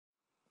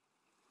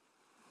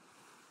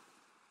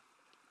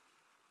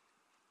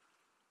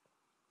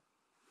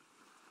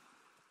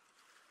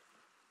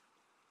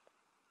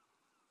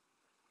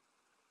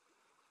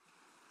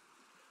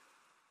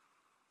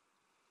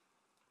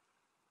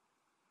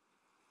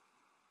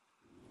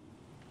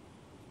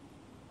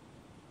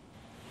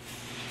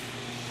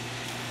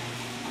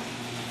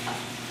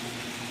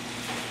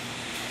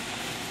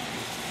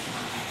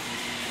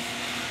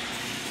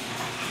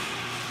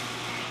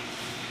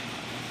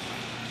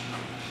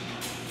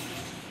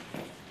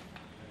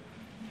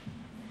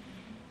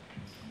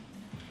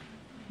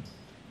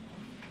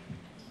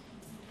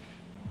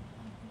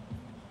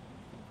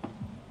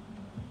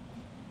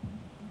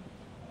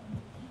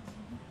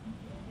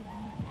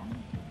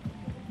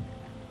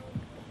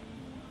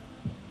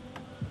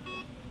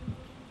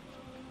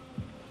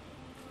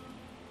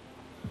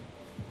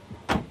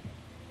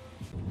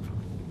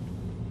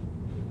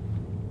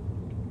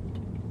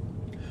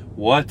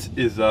What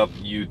is up,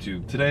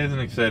 YouTube? Today is an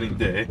exciting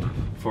day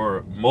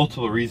for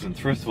multiple reasons.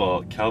 First of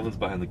all, Calvin's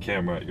behind the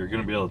camera. You're going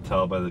to be able to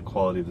tell by the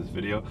quality of this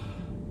video,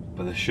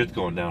 but the shit's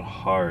going down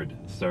hard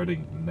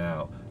starting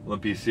now.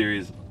 Olympia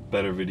series,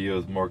 better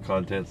videos, more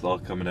content, it's all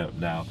coming out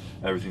now.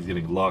 Everything's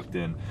getting locked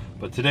in.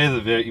 But today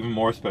is a even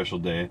more special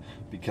day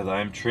because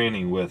I'm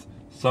training with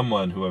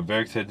someone who I'm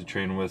very excited to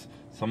train with,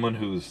 someone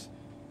who's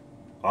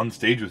on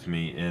stage with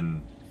me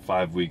in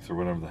 5 weeks or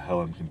whenever the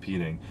hell I'm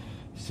competing.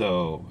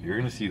 So you're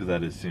going to see who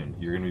that is soon.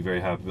 You're going to be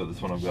very happy about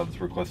this one. I've got this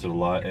requested a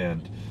lot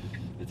and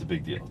it's a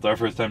big deal. It's our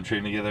first time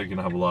training together. We're going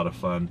to have a lot of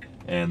fun.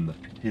 And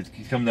he's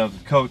coming down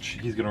with the coach.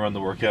 He's going to run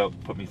the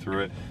workout, put me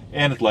through it.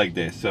 And it's leg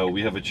day. So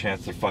we have a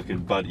chance to fucking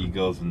butt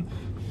egos and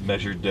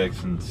measure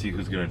dicks and see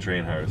who's going to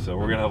train harder. So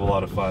we're going to have a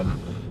lot of fun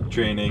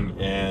training.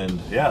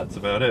 And yeah, that's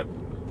about it.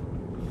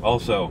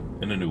 Also,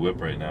 in a new whip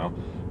right now.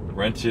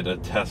 Rented a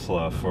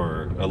Tesla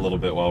for a little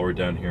bit while we're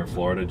down here in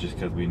Florida just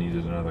because we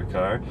needed another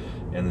car,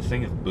 and this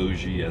thing is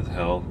bougie as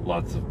hell.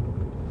 Lots of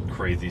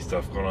crazy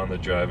stuff going on. The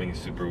driving is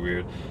super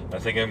weird. I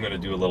think I'm gonna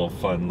do a little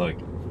fun, like,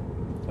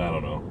 I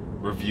don't know,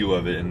 review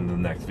of it in the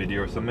next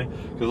video or something,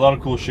 because a lot of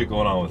cool shit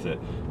going on with it.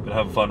 Been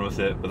having fun with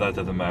it, but that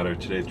doesn't matter.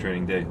 Today's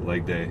training day,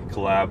 leg day,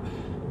 collab,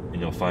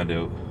 and you'll find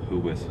out who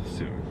with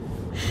soon.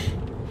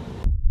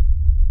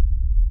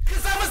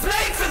 Cause I was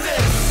made for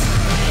this.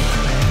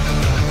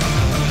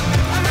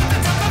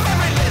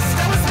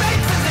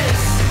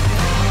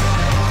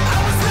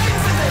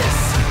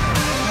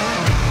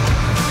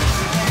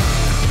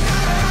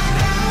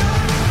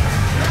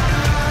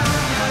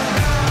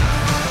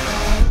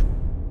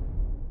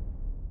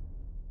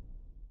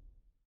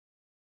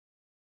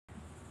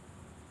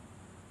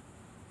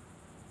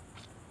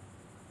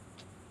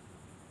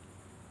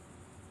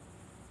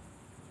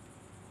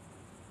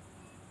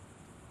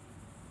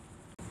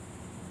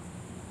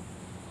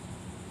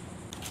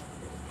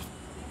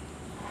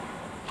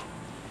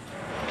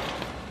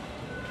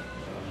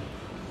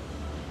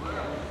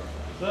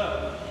 What's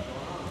up?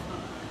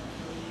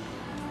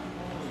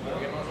 Where we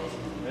get muscles?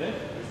 Hey?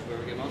 Where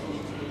we get muscles?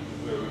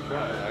 Where we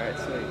try. Alright,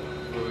 sweet.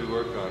 Where we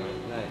work on it.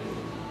 Nice.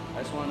 I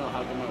just want to know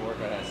how good my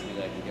workout has to be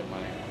that I can get my...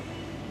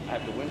 I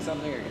have to win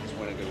something or just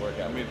win a good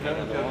workout? I mean,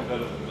 Terrence got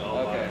better than me.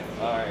 Okay,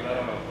 alright.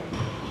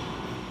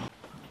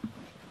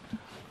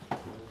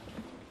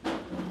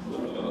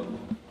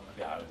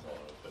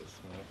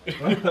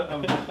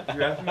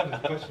 You're asking me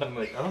this question, I'm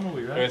like, I don't know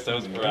what you're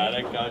asking. So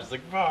sporadic, I was just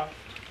like, fuck.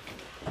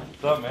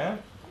 What's up, man?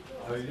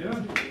 How you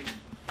doing?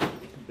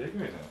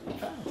 Big right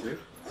now.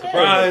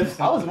 Surprise!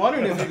 I was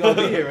wondering if you're gonna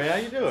be here, man. How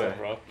you doing?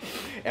 Bro.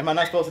 Am I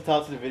not supposed to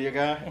talk to the video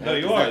guy? No,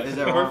 you are. Is This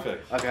that is wrong?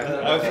 perfect. Okay.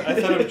 I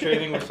said I'm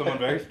training with someone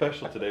very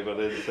special today, but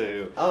I didn't say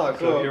who. Oh,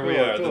 cool. So here we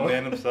cool, are, cool. the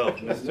man himself,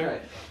 Mr.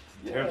 Right.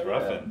 Terrence Yeah,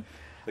 Ruffin.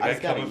 The I guy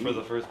just gotta coming for eat.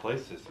 the first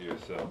place this year,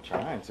 so.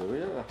 Trying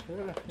to,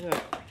 yeah.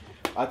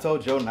 I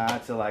told Joe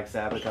not to like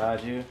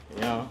sabotage you.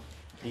 You know,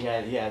 he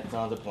had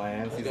tons of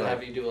plans. He's He's gonna like,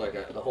 have you do like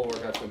the whole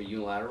workout's gonna be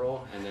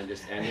unilateral and then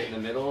just end it in the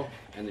middle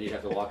and then you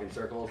have to walk in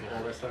circles the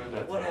whole rest of the time.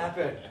 Like, what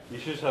happened? You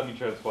should just have me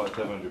try to squat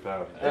 700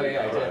 pounds. Oh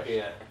yeah, exactly,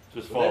 yeah.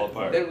 Just fall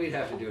apart. Then we'd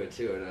have to do it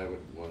too and I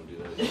would want to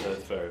do that.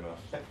 That's fair enough.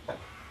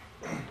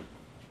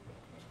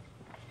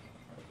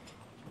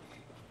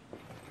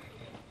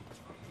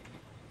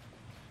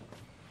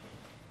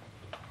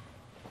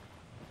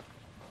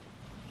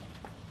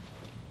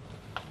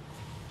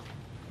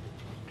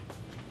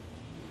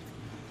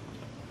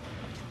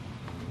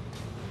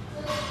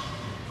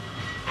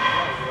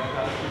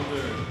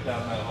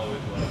 Down that hallway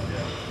to left,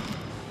 yeah.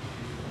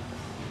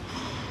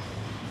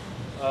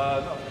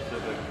 No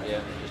specific. Yeah,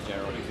 just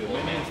general Pretty good.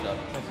 full Maybe hand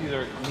stuff. I see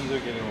their knees are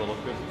getting a little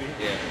crispy.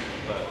 Yeah.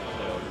 But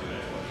they always do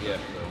it anyway.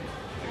 Yeah,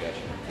 I got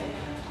you.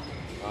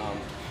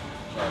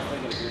 So I was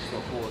thinking if you're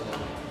still cool with them,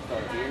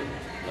 start here,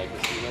 like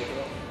the sea leg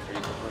up, or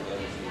you prefer the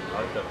other sea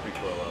I like that free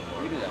throw a lot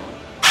more. We do that one.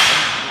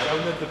 I'm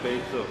in the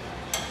debates of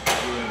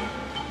doing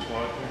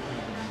squat training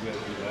and you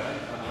guys do that.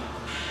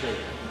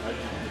 I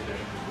just do the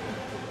same.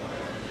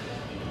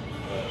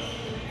 But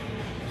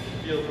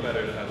it feels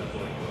better to have it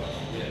fully go up.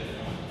 Yeah.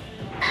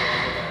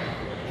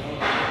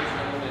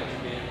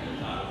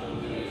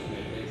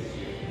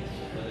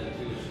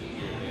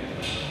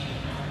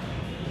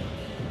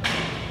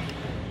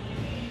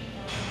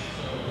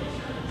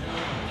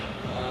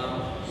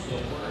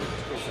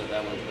 So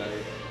that one's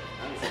better.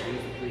 I'm just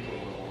using the free throw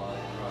one a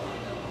lot.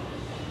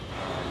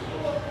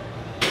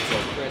 So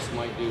Chris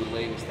might do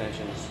leg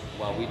extensions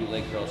while we do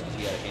leg curls because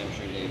he had a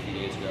hamstring day a few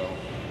days ago.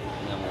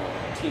 And then we'll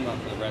team up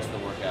for the rest of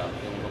the workout.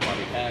 Then we'll go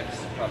body packs,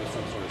 probably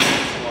some sort of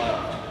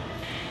squat,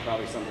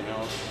 probably something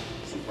else,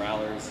 some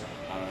growlers.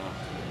 I don't know.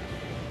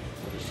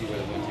 We'll just see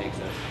where the wind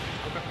takes us.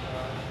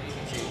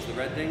 See, the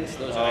red things.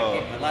 Those are.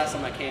 The last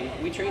time I came,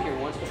 we trained here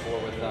once before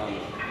with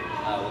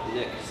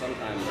Nick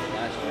sometime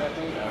last year, I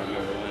think. I don't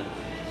remember when.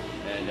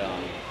 And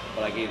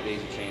but I gave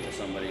Daisy chain to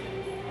somebody.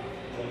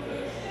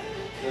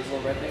 Those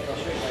little red things I'll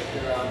show you, like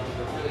they're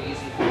really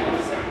easy for you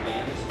to set the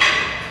bands.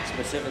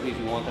 specifically if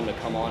you want them to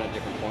come on at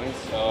different points.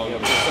 Oh, you know,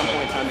 at some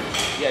point in time,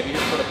 if you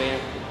just put a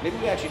band, maybe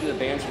we actually do the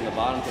bands from the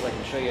bottom because I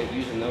can show you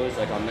using those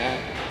like on that.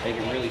 They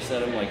can really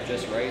set them like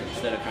just right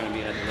instead of kind of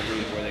being at the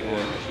liberty where they go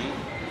on the sheet.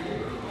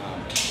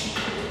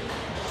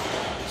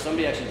 If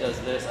somebody actually does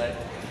this,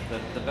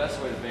 the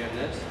best way to band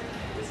this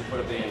is to put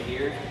a band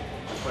here,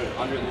 and put it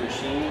under the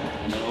machine,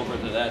 and then over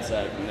to that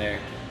side from there.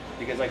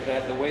 Because like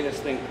that, the way this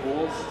thing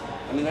pulls,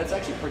 I mean that's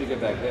actually pretty good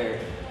back there.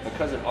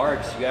 Because it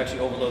arcs, you actually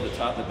overload the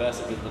top the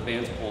best because the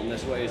band's pulling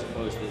this way as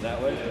opposed to that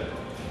way.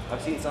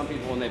 I've seen some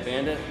people when they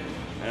band it,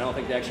 and I don't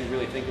think they actually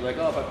really think they're like,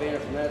 oh, if I band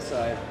it from that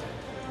side,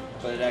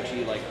 but it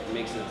actually like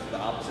makes it the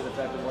opposite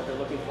effect of what they're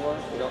looking for.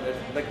 You know,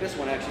 like this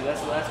one actually,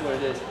 that's what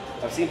it is.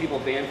 I've seen people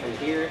band from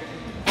here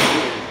to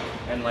here,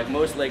 and like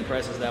most leg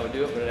presses that would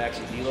do it, but it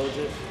actually deloads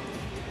it.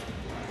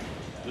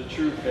 The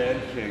true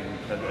band king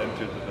has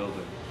entered the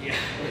building. Yeah.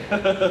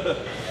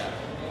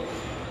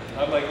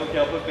 I'm like, okay,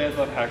 I'll put bands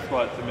on hack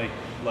squat to make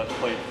less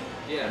plates.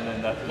 Yeah. And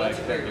then that's my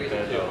a great reason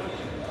band too. out.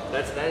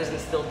 That is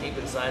instilled deep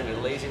inside me.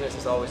 Laziness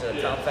is always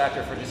a top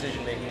factor for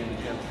decision making in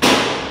the gym.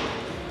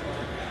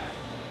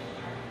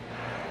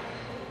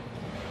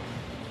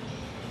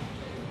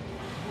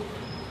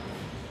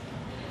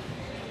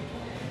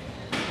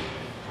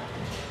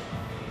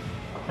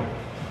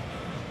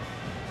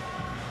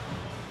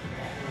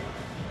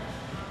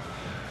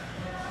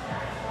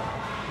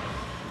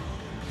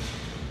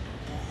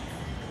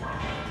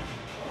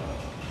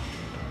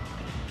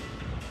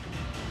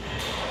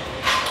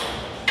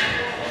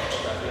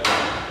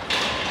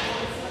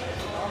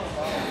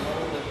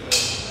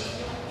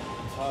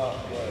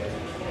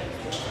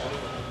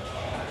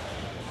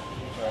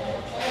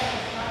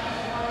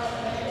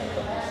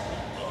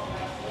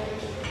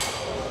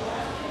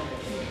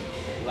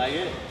 Like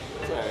it?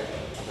 It's alright.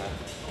 Okay.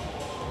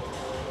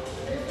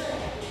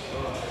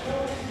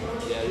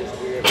 Yeah, it is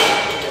weird.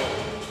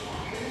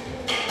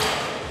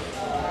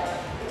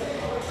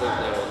 Same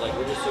thing. Like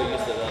we're just so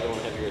used to the other one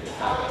heavier at the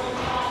top.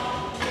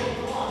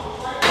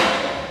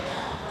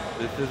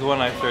 This is when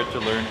I start to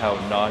learn how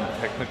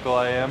non-technical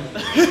I am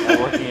at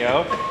working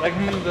out. Like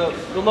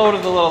the load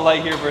is a little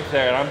light here versus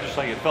there, and I'm just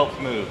like, it felt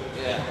smooth.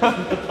 Yeah.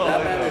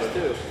 That matters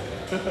too.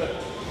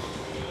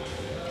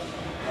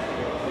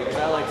 Because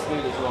I like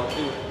smooth as well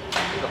too.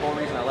 The whole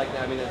reason I like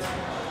that, I mean, it's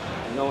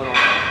knowing all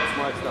the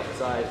smart stuff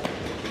aside,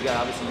 you got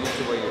obviously used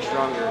to where you're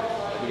stronger.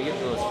 When you get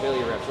to those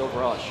failure reps,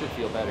 overall it should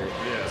feel better.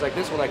 Yeah. It's like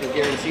this one, I can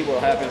guarantee what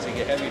will happen is you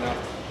get heavy enough.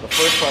 The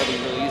first part will be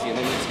really easy, and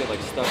then you just get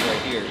like stuck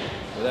right here.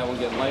 With that one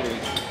getting lighter,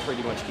 you can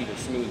pretty much keep it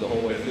smooth the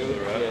whole way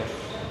through. Yeah.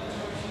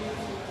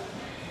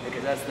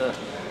 Because that's the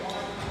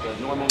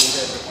normal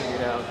guys are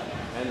figured out,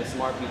 and the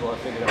smart people have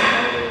figured out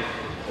nowadays.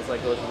 It's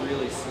like those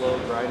really slow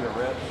grinder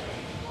reps.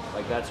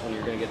 Like that's when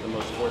you're going to get the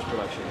most force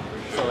production.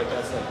 So like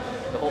that's like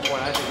the whole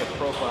point I think of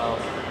profile.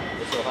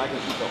 So if I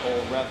can keep the whole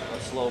rep a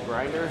slow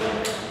grinder,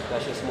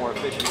 that's just more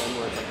efficient than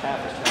where it's like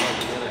half as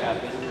challenging, the other half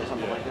isn't or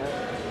something like that.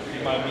 See,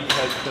 my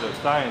meathead bit of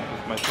science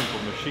is my simple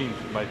machine.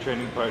 My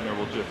training partner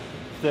will just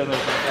stand there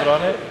with his foot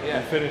on it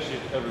and finish it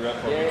every rep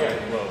for me very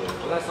slowly.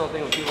 Well, that's the whole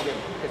thing when people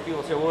because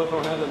people say, well, if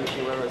I don't have the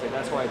machine, whatever, it's like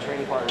that's why a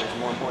training partner is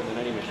more important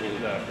than any machine.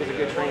 Because a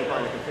good training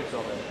partner can fix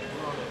all that.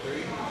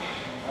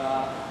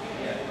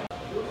 Yeah.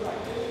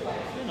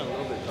 It's been a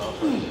little bit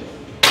tougher.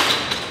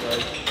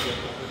 Like,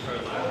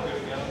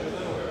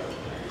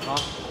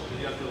 huh? Did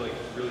you have to like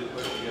really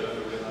push to get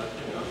under weight last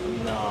year?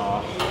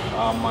 No,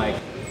 like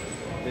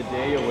the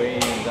day of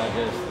weigh-ins, I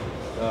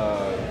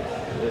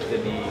just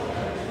didn't eat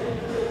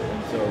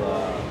until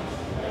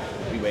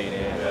we weighed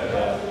in.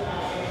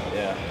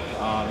 Yeah.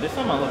 This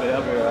time I'm a little bit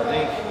heavier. I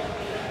think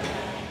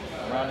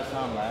around this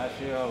time last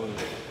year I was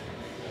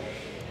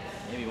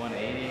maybe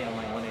 180. I'm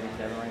like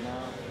 187 right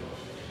now.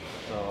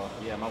 So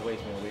yeah, my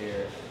weight's been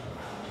weird.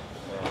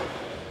 So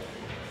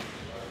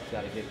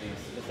gotta get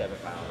the 7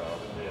 pounds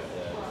off.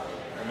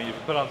 I mean, if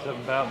you put on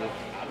 7 pounds,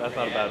 that's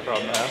not a bad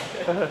problem to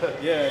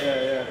have.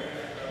 Yeah.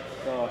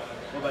 So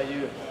what about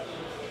you?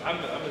 I'm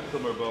in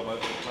similar boat. My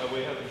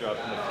weight hasn't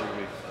dropped in like 3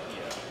 weeks.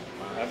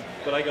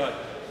 But I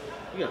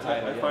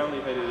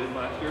finally headed in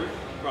last year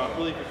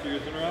properly for 2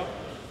 years in a row.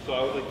 So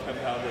I was like 10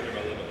 pounds under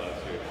my limit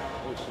last year.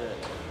 Oh shit.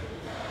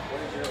 What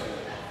is your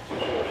limit?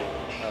 240.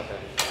 Okay.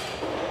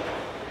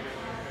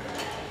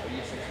 Are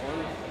you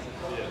 6'1"?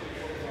 Yeah,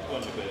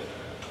 6'1" a bit.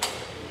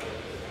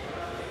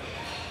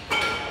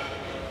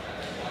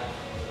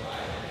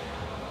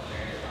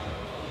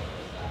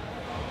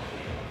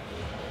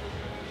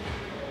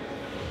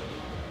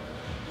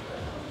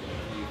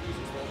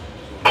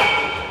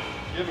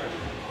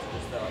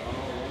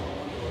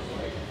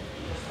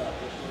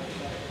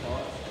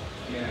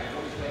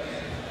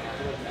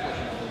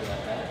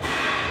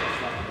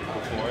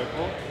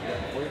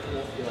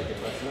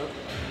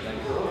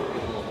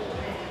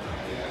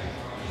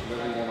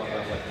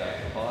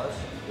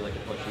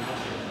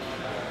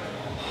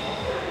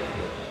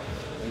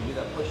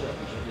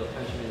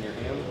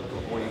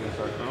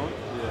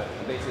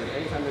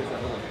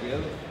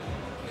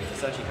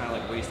 Essentially kind of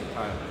like wasted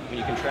time. When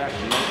you contract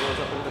and then it goes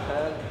up into the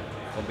pad,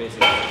 then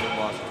basically it's just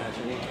lost of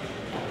tension.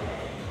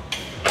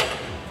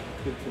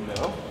 Good to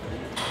know.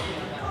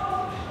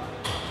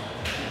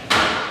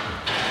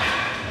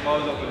 I'm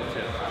always open to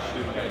tips.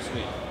 Shoot. Okay,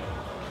 sweet.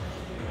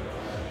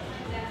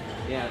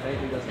 Yeah, if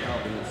anything doesn't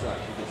help and it sucks,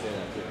 you can say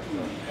that too.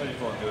 So. I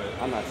just won't do it.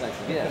 I'm not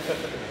sensitive. Yeah.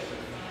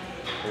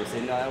 They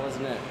say, no, that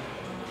wasn't it.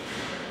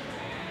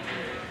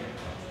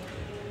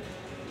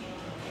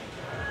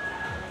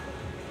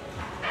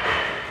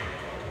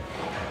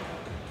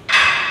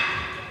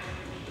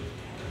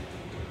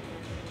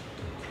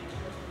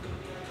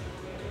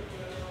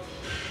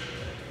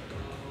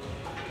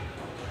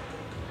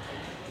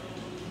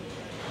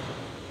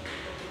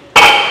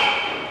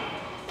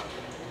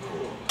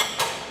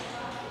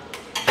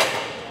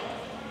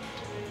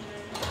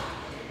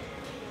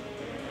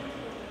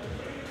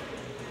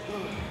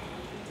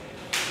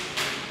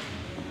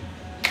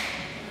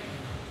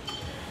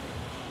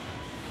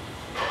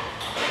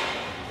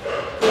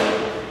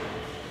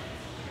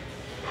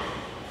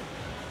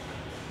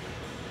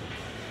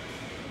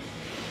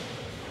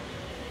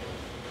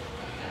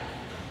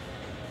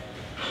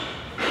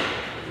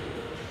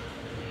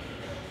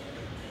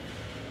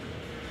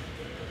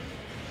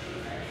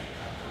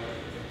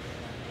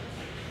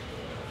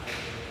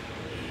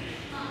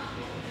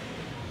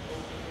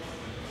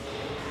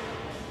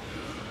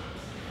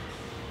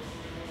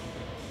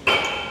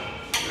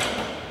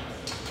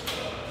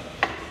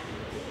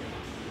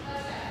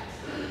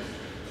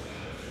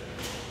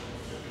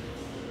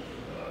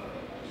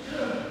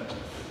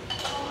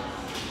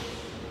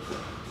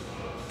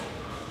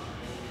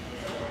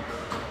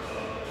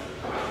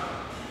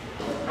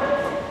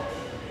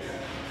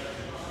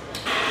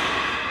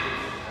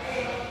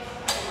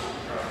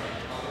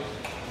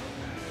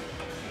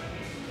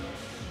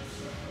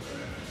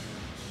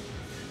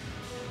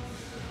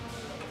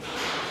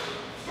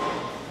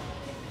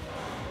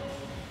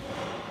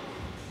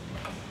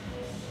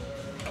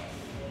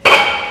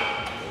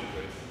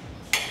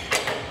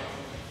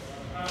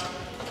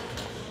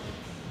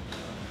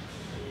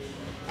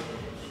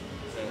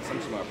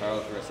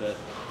 Powerlifter set.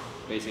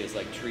 Basically, it's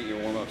like treat your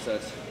warm-up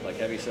sets like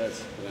heavy sets,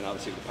 and then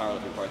obviously the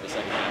powerlifting part, the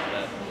second half of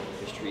that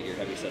is treat your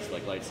heavy sets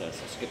like light sets.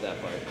 So skip that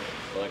part.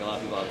 But like a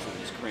lot of people obviously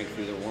just crank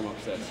through their warm-up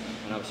sets,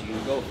 and obviously you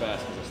can go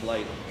fast because it's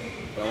light.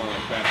 But I want to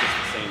like practice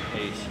the same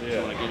pace.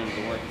 So when I get into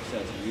the working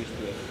sets, you're used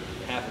to it.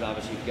 Half of it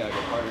obviously you've got to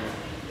go harder.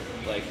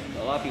 Like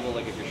a lot of people,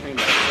 like if you're trained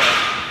by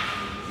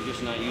yourself, you're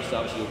just not used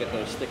to. Obviously, you'll get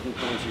those sticking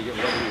points, or you get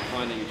whatever you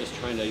find that you're just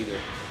trying to either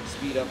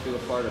speed up through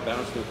a part or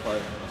bounce through a part.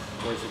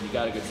 Whereas if you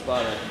got a good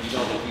spotter, you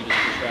know that if you just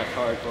contract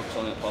hard, focus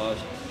on that pause,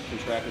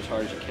 contract as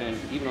hard as you can.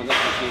 Even on this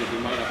machine, if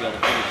you might not be able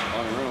to finish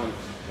on your own,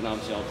 then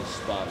obviously I'll just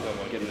spot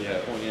get into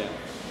that point,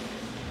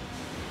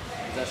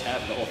 Because that's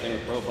half the whole thing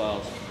with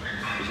profiles.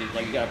 Is you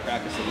gotta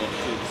practice it a little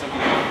bit too. Some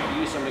people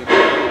use something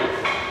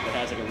that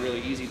has like a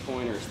really easy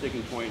point or a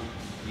sticking point,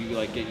 you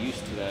like get used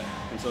to that.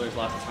 And so there's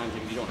lots of times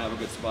like, if you don't have a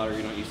good spotter,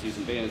 you're not used to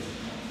using bands,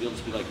 you'll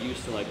just be like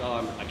used to like,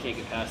 oh, I can't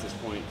get past this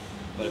point.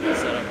 But if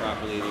it's set up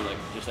properly and you like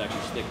just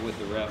actually stick with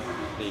the rep,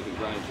 then you can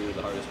grind through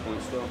the hardest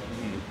points still.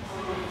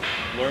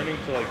 Learning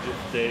to like just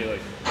stay like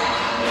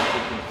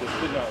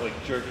consistent, not like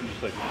jerk and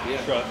just like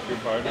trust your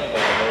partner. Like a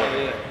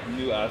whole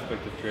new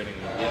aspect of training.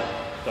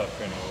 Tough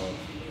training alone.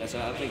 That's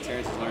I don't think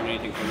Terrence has learned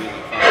anything from me in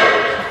like 5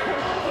 years.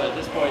 But at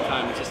this point in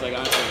time, it's just like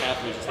honestly half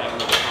of it is just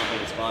having like a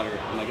competent spotter.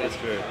 And like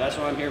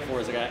that's what I'm here for.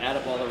 Is like I add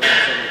up all the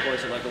reps over the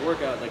course of like a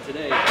workout. Like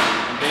today,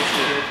 I'm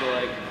basically here for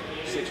like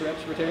 6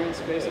 reps for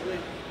Terrence, basically.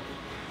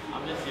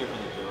 I'm just here for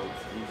the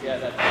jokes. Yeah,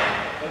 that's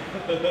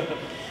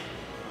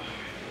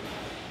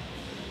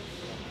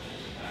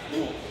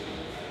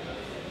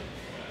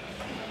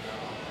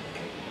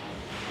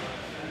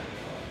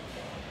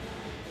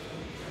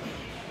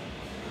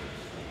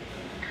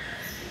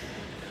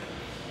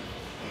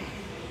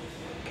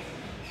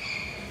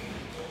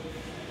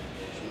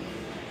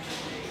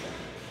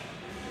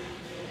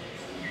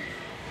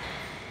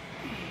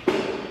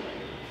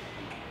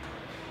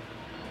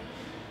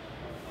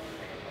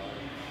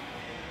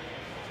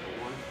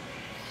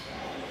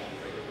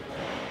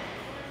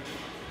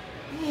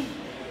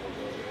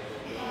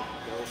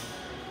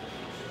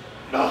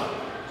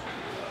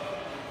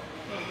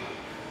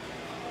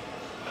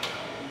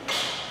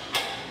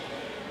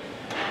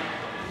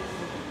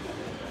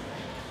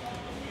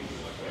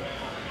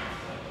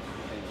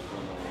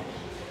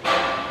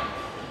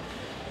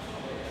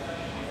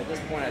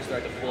point I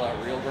start to pull out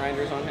real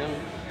grinders on him,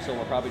 so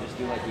we'll probably just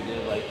do like we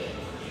did, like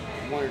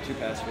 1 or 2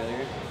 pass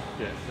failure.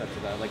 Yeah. That's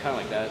about like kind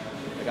of like that.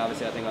 Like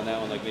obviously I think on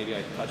that one, like maybe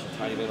I touched a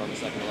tiny bit on the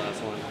second to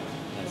last one,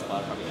 and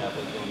spot probably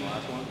halfway through on the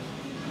last one.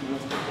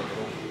 That's pretty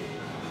typical.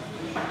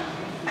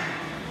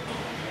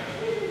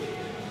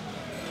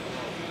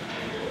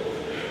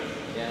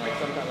 Yeah, like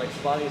sometimes like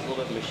spotting is a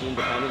little bit machine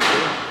dependent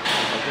too.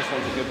 Like this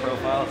one's a good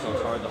profile, so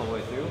it's hard the whole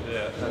way through.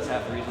 Yeah. So that's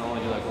half the reason I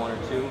only do like 1 or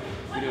 2.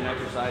 If you do an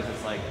exercise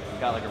that's like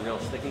got like a real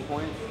sticking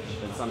point,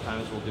 then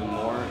sometimes we'll do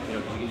more. You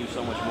know, because you can do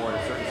so much more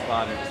at a certain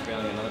spot and just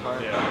failing another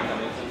part. Yeah. If that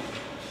makes sense.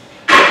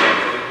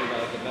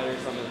 Like the better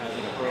something has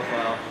like a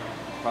profile,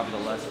 probably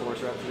the less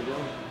force reps you're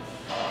doing.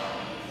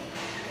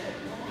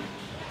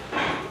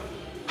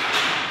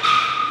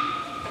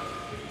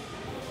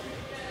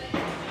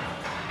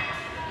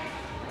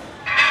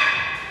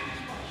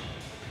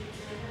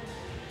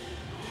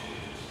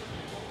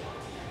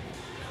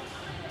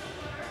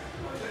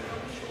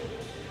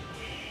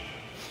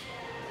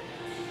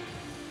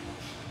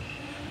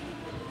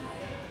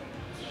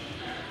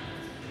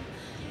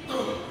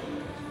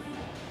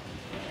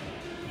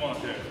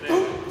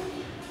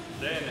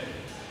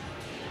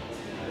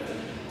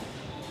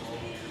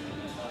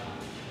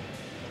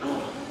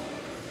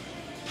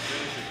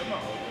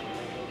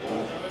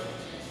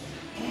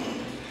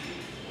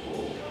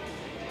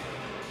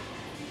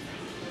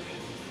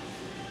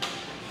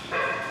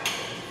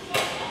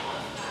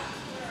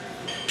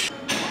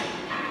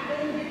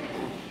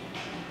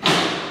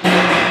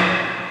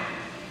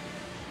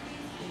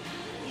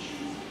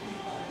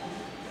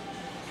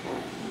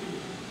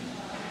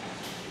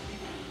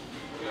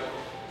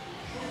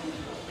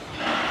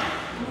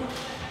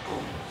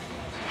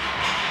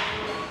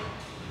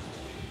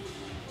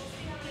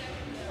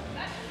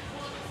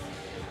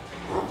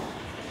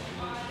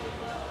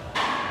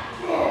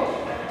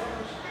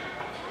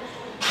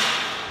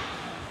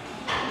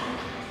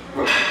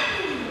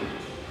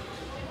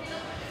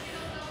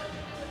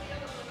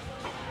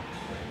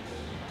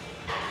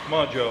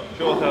 Come on, Joe.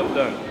 Show us how it's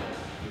done.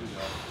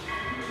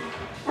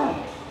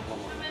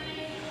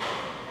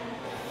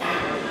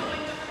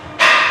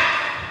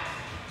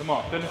 Come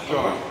on, finish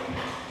strong.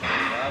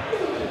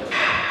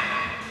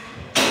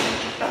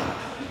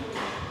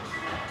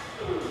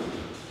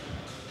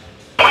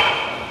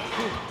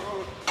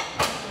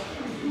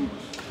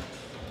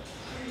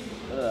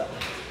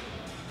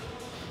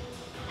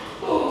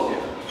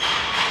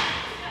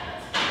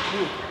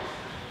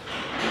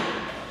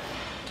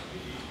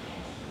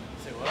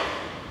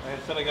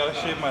 I gotta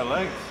shave my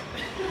legs.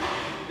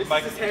 This is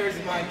as hair as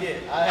you might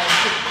get.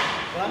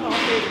 When I'm on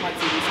stage with my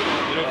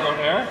TV, you don't grow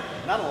hair?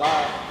 Not a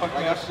lot. Fuck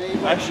like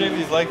I shave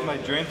these legs, my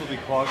drains will be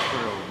clogged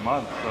for a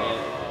month, so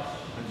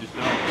I'm just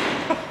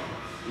done.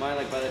 Mine,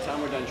 like by the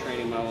time we're done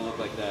training, mine will look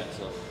like that.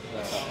 So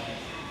that's how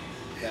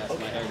fast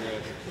my hair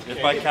grows.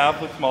 If my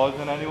calf looks smaller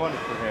than anyone,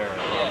 it's for hair.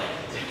 Yeah.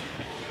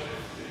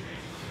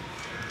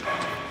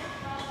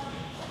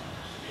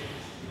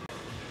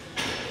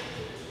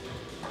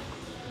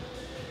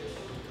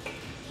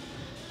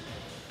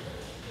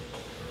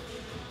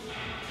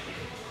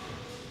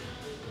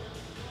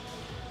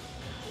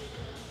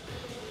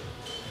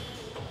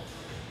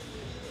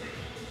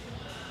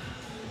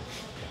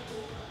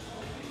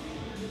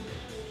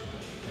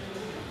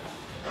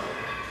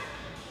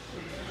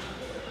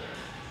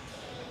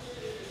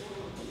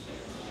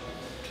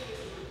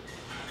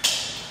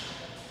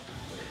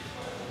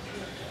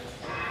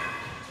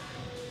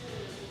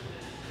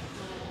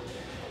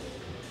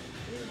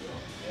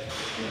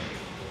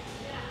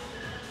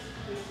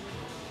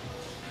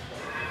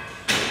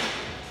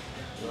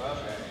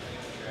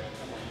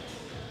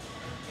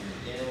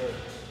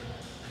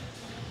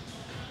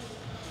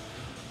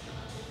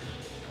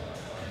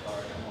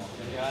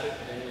 Got it.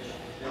 Finish.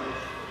 Go.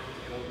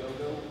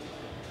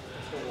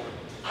 Still one.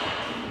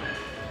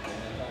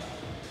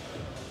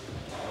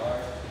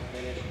 Alright.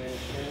 Finish.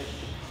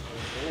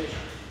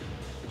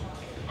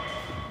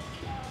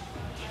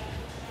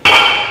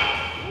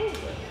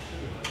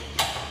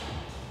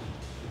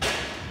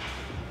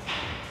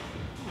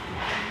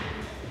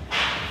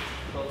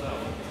 Close out.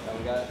 That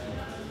one got it?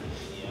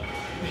 Yeah.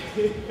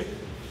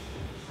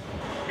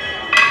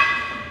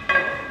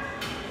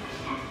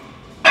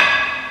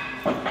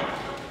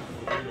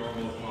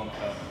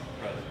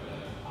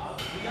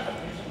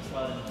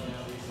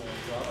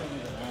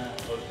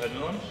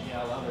 Pendulum?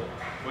 Yeah, I love it.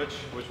 Which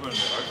one? The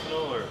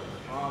Arsenal or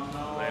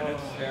No.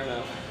 Landis?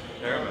 Paramount.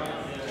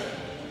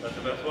 That's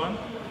the best one?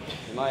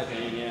 In my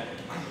opinion, yeah.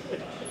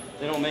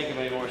 They don't make them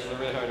anymore, so they're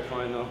really hard to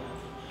find though.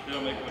 They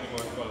don't make them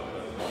anymore.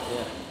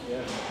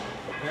 Yeah.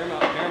 But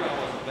Paramount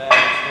wasn't bad.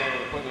 It's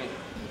standard equipment.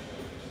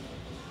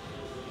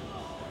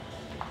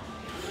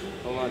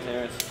 Hold on,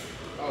 Terrence.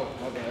 Oh,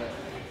 my bad.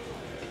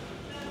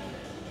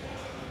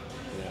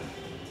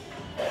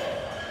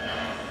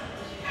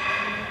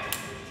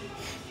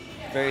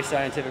 Very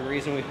scientific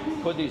reason we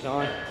put these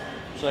on,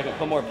 so I can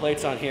put more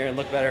plates on here and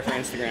look better for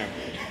Instagram.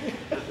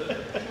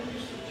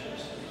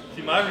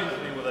 See, my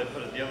reasoning was I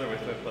put it the other way,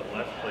 so I put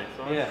less plates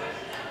on. Yeah.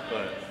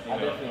 But, I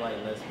definitely like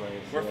less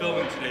plates. we're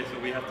filming today, so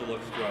we have to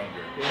look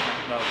stronger.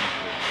 Not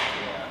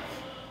Yeah.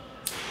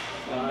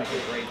 That'll make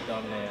a great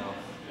thumbnail.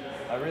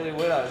 I really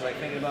would. I was like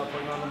thinking about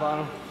putting it on the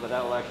bottom, but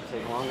that will actually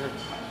take longer.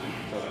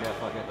 So yeah,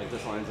 fuck it. Like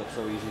this lines up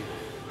so easy.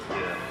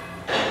 Yeah.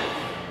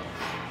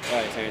 All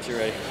right, Terrence, you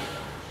ready?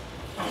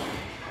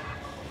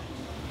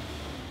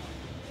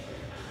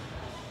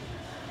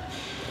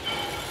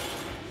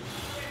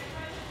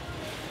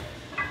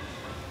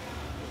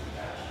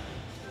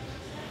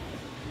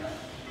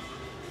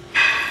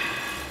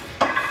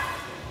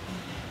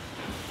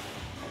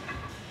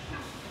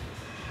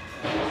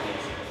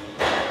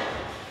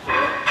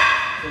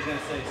 I was gonna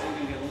say, so we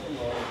can get a little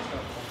lower and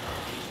stuff.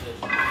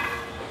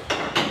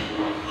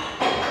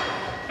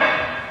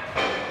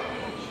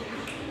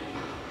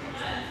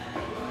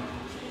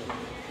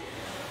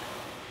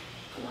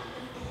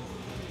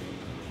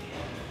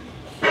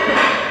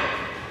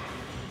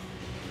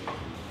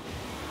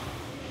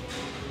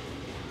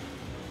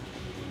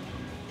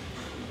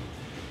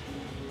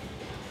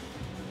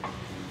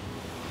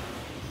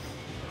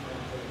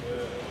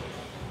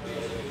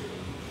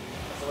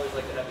 I always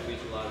like to have the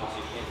music loud so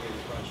you can't hear the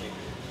crunching.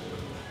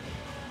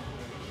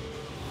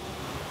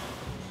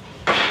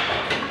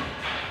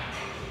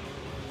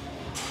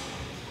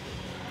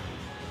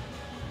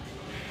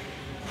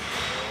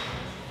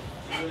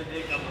 Really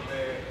did come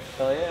prepared.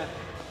 Hell yeah.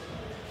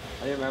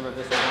 I didn't remember if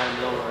this was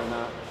on lower or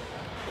not.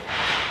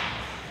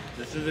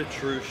 This is a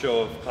true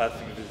show of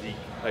classic physique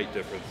height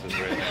differences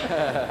right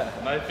now.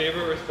 My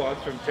favorite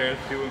response from Terrence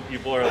too when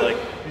people are like,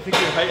 you think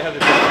your height has a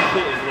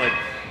difference? Is like,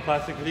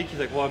 classic physique, he's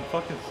like, well, I'm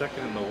fucking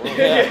second in the world.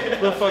 Yeah.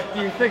 The fuck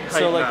do you think height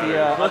So like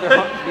matters?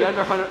 the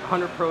under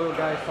 100 pro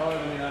guys taller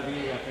than me, I'd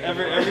be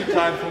Every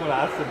time someone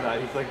asks him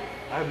that, he's like,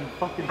 I'm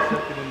fucking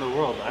second in the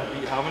world. I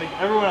beat how many?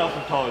 Everyone else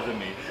is taller than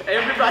me.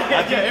 Everybody,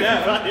 I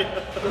beat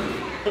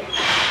them.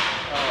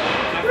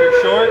 If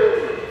you're short,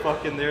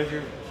 fucking there's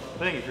your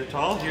thing. If you're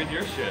tall, here's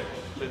your shit.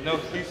 There's no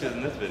excuses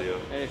in this video.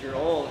 And if you're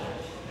old,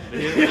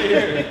 Here's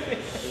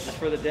this is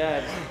for the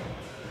dads.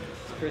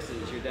 Chris,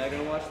 is your dad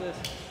gonna watch this?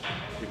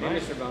 Hey,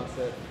 Mr.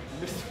 Bumstead.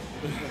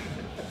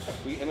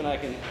 Him and I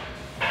can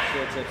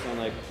share tips on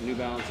like New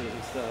Balances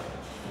and stuff.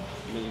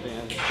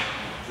 Minivans.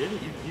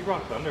 He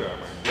rocks Under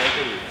Armour.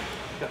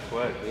 He's got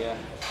swag. Yeah.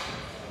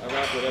 I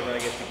rock whatever I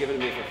get to give it to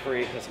me for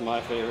free. That's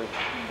my favorite.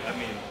 I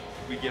mean,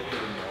 we gifted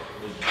him that.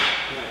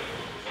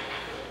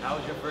 How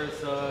was your first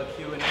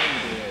Q&A you did?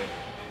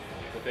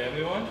 The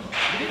family one?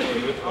 You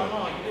did Which one?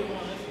 Oh no, you did one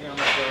on Instagram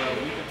like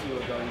a week or two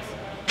ago. You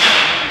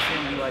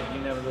seemed like you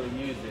never really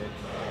used it.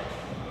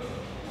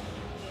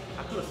 I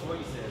could have swore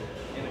you said it.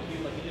 In a Q,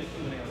 like you did a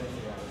Q&A on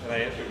Instagram. And I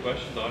answered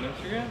questions on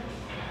Instagram?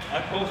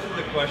 I posted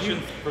the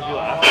questions for people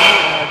asking,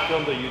 and I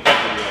filmed a YouTube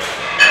video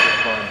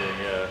responding,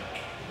 yeah.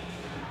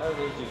 How did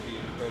those do for you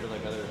compared to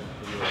like other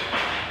videos?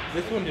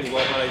 This one did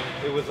well, but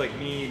it was like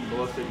me,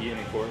 Melissa, Ian,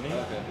 and Courtney.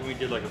 Okay. And we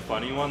did like a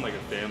funny one, like a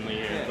family,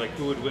 and like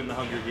who would win the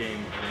Hunger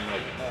Games, and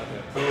like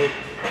Okay. who would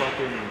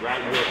fucking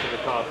rat you up to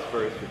the cops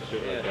first, and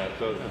shit like that.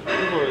 So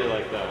people really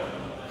like that.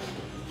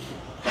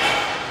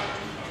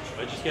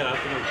 I just get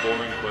asking those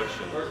boring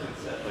questions,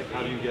 like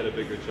how do you get a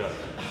bigger chest?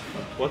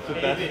 What's the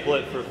best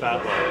split for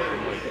fat loss?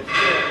 And like,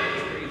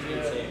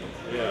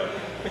 yeah.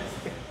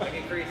 I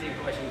get crazy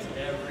questions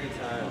every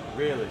time.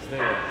 Really?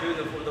 Still? Dude,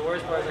 the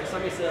worst part is like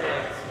somebody said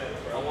like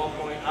at one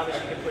point,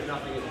 obviously you can put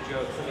nothing as a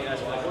joke. Somebody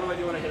asked me like, what do I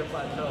do when I hit a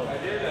plateau? I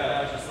did that.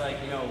 I was just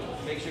like, you know,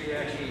 make sure you're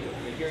actually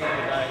adhering to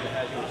a diet that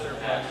has you in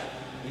surplus.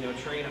 You know,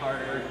 train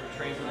harder,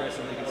 train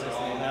progressively,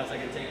 consistently, and that's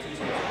like take 2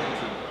 scoops of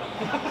protein.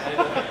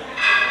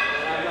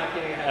 I'm not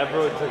kidding.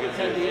 Everyone took it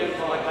 10 DMs,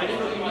 I'm like, I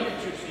didn't really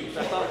need 2 scoops.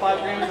 I thought 5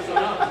 grams was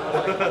enough. So I was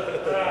like,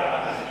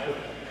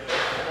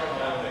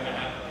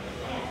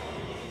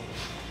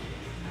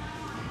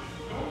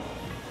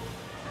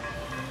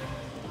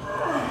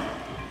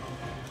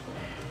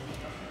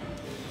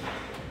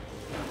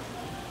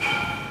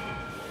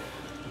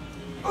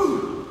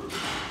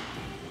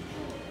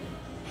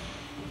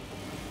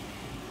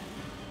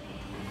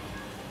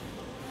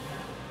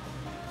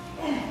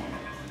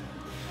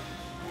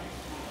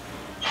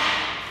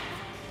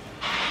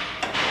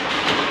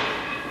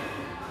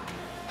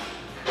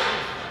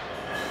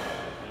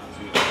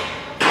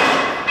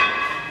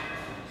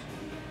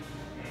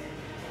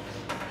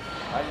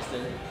 I just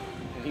did it.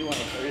 And he won it.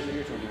 So it's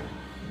your turn now.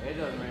 It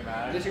doesn't really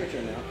matter. It's your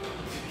turn now.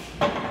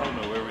 I don't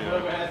know where we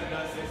Whoever are. hasn't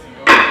done 6 and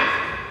go.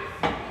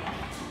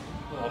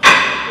 I'll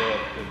probably go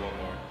up to one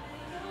more.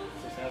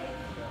 6, 7.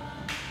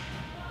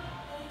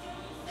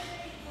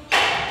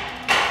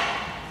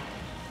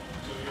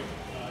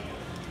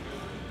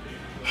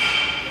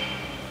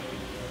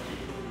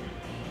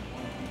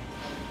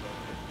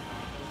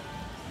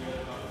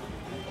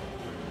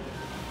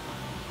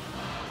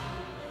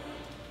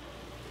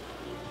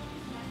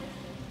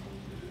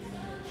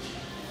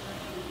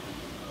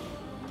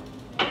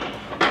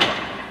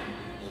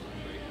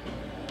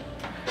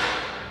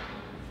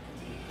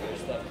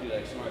 There's stuff too,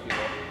 like smart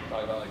people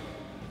talk about like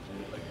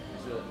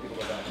so people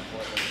go back and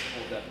forth, like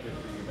hold that good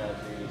for your bad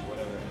for you,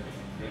 whatever.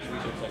 There's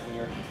research like when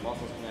your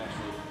muscles can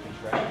actually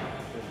contract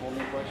with whole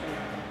new flexion,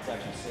 it's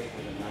actually safer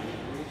than 90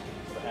 degrees.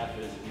 So the half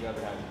is if you ever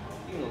have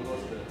even a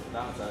little bit of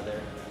bounce out there,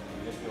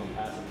 you're just doing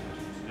passive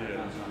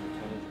bounce on your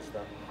tendons and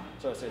stuff.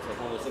 So I say it's like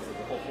one of those things that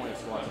the whole point of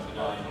squats is the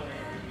body. So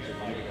if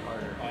you make it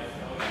harder, make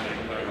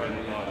it harder.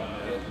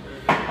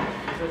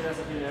 So that's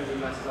something that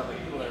everybody messes up.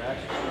 Like people that are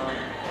actually strong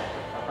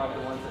are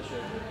probably the ones that should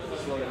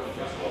slow down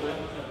just a little bit.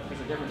 Because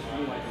the difference for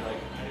you might be like,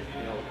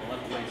 you know,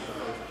 left weights as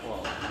opposed to 12. You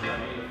know what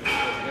I mean?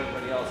 Because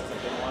everybody else is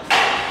like they want to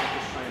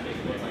just try and make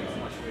it look like as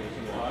much weight as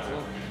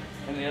possible.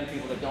 And the other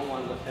people that don't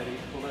want to lift heavy,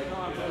 people are like,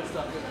 oh, I'm putting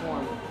stuff in good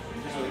form,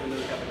 just so they can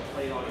literally have like a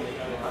plate on and make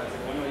it really hard. It's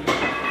like, well, no, you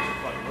can't put some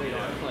fucking weight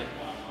on. Like,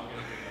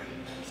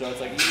 so it's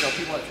like, you know,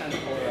 people that tend to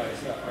polarize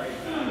stuff, right?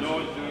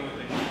 No one's doing what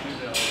they need to do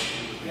now.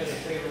 You guys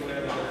are favorite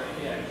whatever.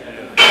 Yeah,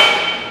 exactly. You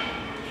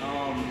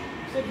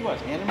said you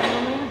watch anime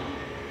on there? I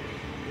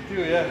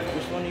do, yeah.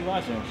 Which one are you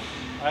watching?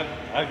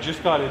 I've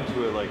just got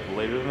into it like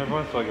later than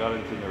everyone, so I got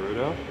into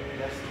Naruto.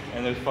 Yes.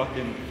 And there's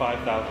fucking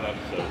 5,000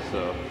 episodes,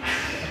 so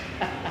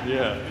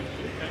yeah.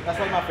 That's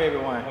like my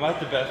favorite one. I'm at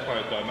the best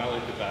part though. I'm at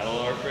like the battle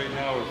arc right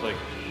now, where it's like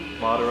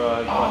Madara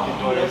and fucking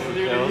Doyos and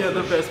Tails. Yeah,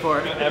 the best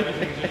part.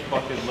 Everything's just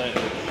fucking lit.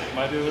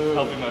 It's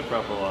helping my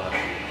prep a lot.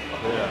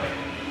 Yeah.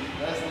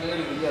 That's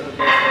literally the best part,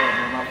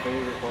 man. My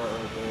favorite part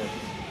right there.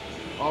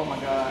 Oh my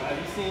god, have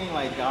you seen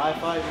like Guy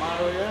fight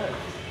Madara yet?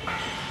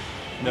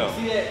 No, You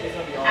see that? It's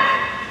gonna be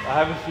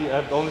awesome.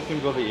 I've only seen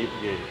him go the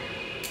 8th gate,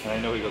 and I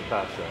know he goes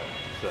past that.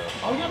 So.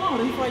 Oh yeah, no,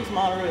 he fights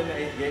Madara in the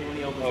 8th gate when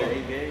he opens the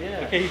 8th gate.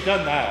 Yeah. Okay, he's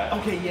done that.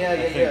 Okay, yeah, I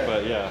yeah, think, yeah.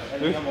 but yeah, I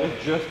think I'm over.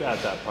 there's just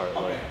at that part.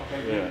 Okay, like,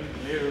 okay, yeah.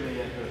 literally,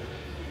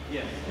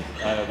 yeah.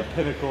 I know the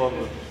pinnacle of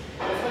the.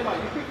 Let's say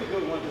you picked a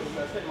good one because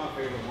that's like my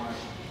favorite one.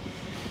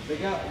 They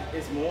got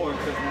it's more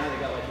because now they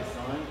got like his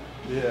son.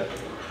 Yeah.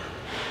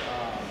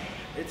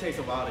 It takes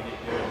a while to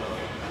get good though.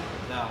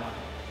 That one.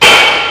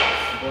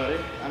 But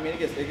it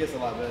gets a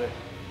lot better.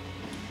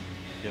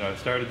 You know, I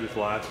started this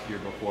last year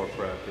before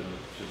prep, and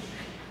it's just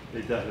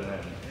it doesn't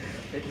end.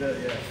 It does,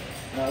 yeah.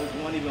 No, there's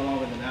one even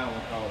longer than that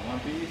one called One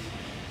Piece.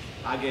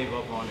 I gave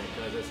up on it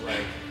because it's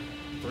like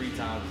 3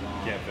 times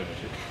long. Can't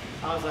finish it.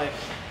 I was like,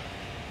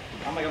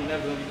 I'm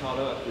never gonna be caught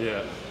up.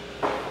 Yeah.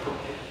 I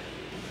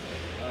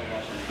like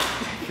watching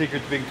it.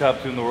 Secret's being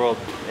top 2 in the world.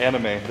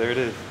 Anime. There it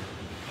is.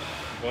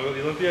 Well,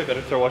 Olympia, I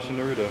better start watching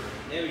Naruto.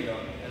 There we go.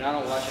 And I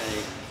don't watch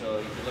any, so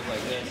you can look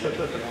like this if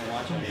you don't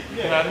watch any.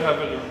 You can either have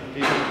a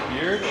decent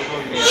beard or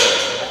go get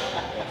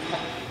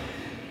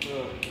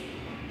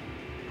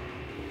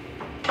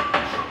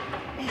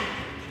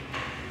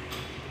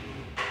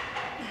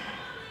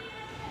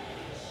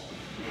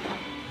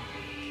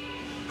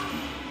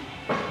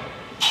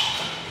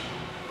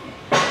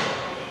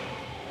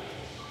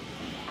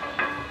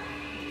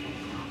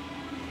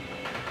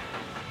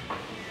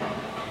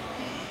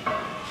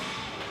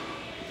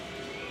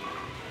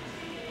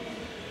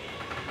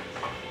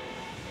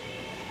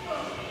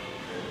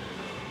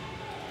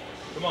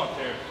Come on,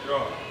 Terrence, draw.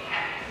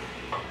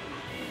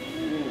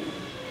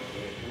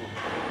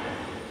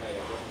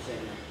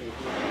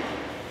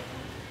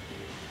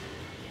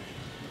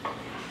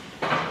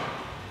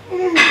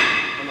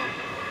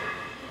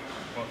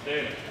 Come on, stay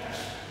in it.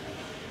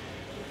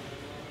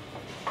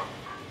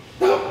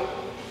 Come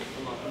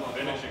on.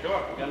 Finish it, come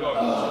on. Come Go. on.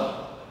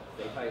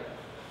 Stay tight.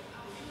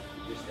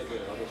 Just stick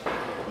with it. I'll just stick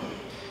with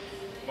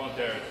it. Come on,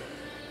 Terrence.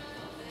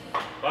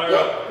 Fire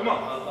up, come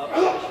on. Up,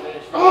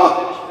 finish.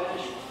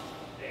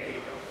 There you go.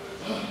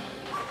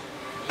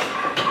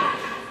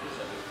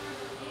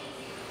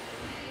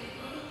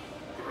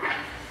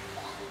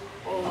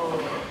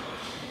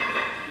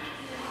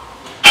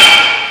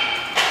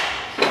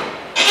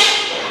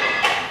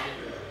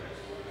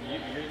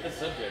 You're the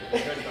subject.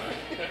 You're not.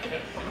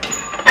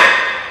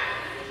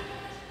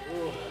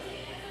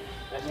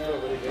 That's still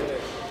really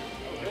good.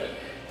 Oh, good.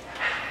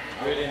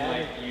 Good in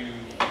like you.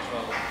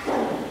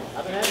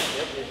 I've been having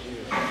hip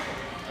issues.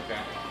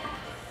 Okay.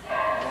 I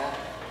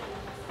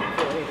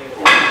feel anything.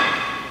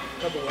 A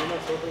couple of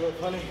months over look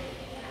funny,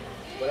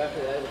 but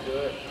after that it was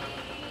good.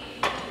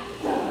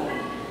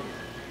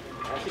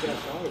 I actually got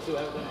stronger too. I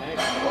haven't done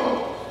acting.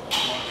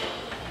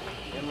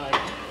 And like,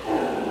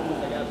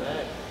 I got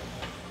back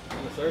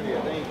from the surgery,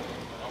 I think.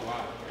 Oh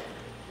wow.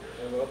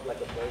 And we're up like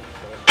a plate.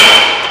 So.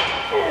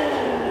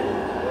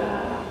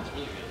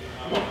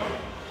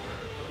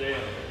 Stay in.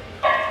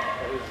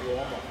 That was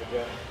warm up for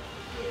Joe.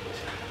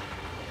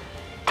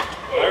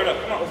 Fire it up,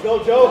 come on. Let's go,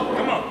 Joe.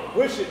 Come on.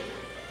 Push it.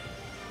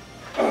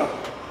 Oh.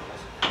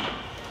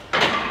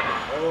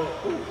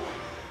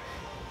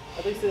 I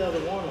think still has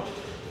a warm up.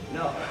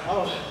 No.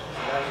 Oh.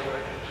 I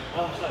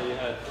thought you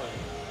had fun.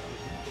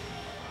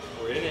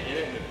 We're in it.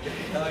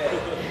 Oh, yeah.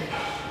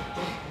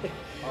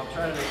 I'm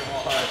trying to make them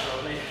all hard, so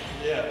they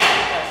Yeah. hit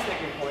that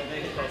sticking point. They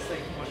hit that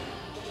sticking point.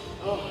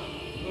 Oh.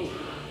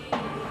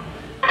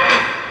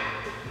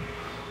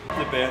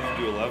 The bands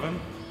do 11.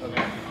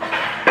 Okay.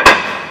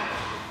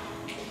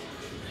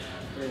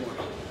 3 more.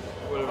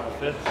 Whatever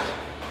fits.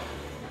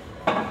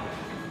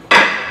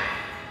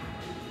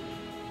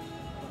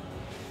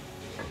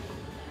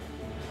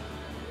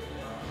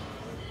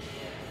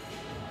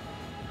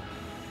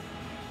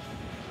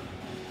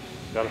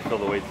 Gotta fill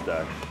the weight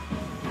stack.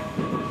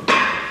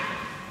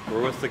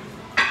 We're with the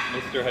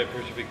Mr.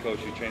 Hypertrophy coach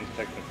who trains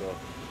technical.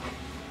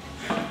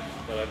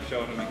 But I've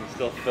shown him he can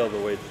still fill the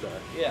weight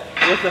stack. Yeah.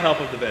 With the help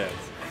of the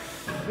bands.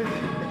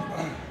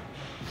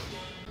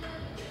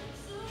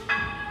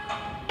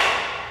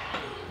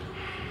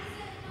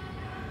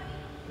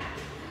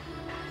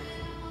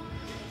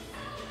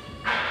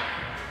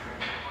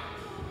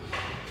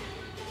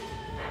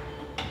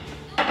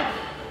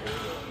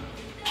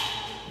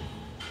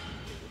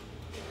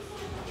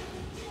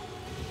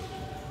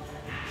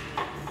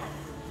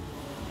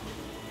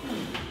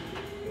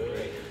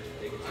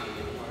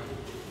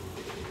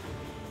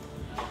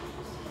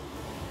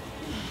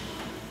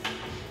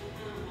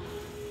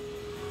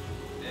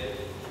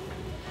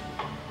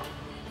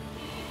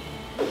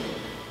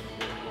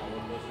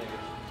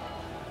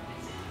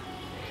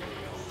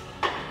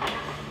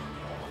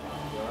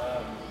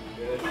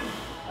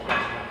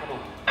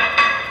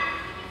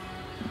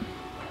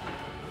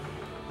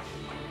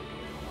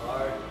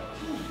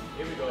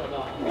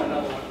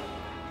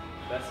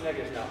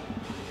 Niggas now.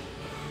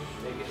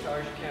 Make it as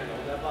hard as you can.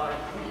 Hold that bottom.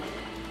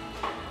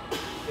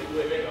 Stick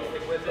with it.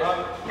 Stick with it.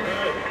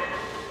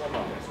 One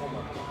more. Just one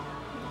more. Come on.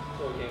 That's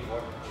what we came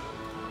for.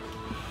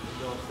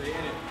 Don't stay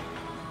in it.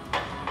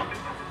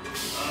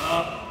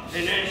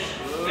 Finish.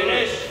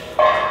 Finish.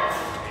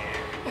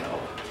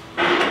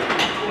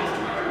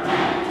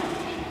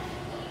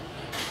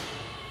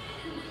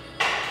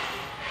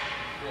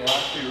 Yeah,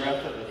 last 2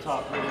 reps at the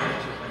top really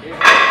makes you think.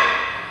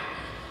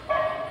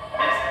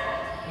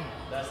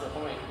 That's the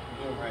point.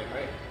 You're doing right?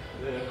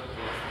 Yeah.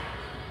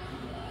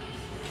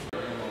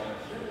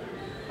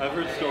 I've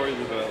heard stories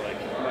about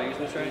like Am I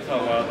using this right?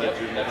 how wild that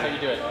dream That's how you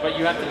do it. But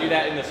you have to do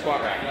that in the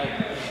squat rack.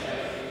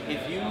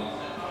 If you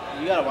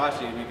gotta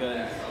watch it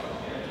because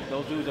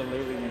those dudes are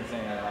literally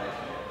insane. Like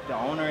the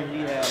owner, he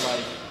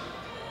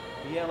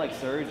had like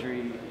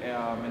surgery,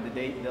 and the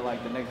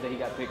next day he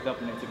got picked up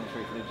and they took him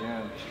straight to the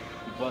gym.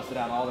 He busted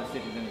out all the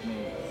stitches in his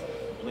knees.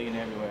 bleeding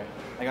everywhere.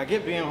 Like I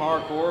get being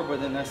hardcore, but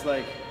then that's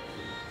like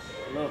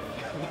a little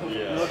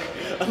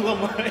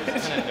much.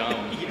 It's kind of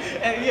dumb.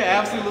 Yeah,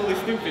 absolutely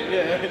stupid.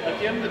 Yeah. At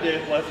the end of the day,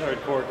 it's less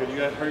hardcore because you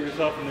got to hurt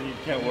yourself and then you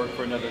can't work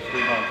for another 3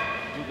 months.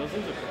 Dude, those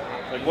things are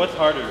Like, what's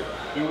harder?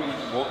 Do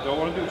what you don't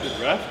want to do,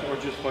 just rest, or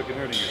just fucking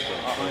hurting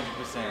yourself?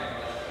 100%.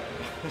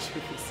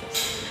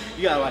 100%.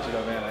 You gotta watch it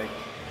though, man. Like,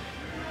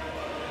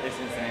 it's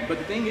insane. But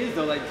the thing is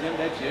though, like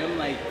that gym,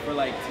 like for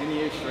like 10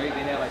 years straight,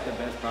 they had like the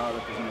best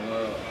powerlifters in the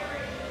world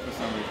for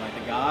some reason. Like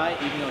the guy,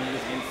 even though he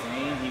was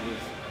insane,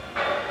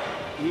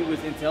 he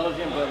was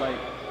intelligent but like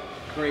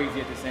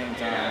crazy at the same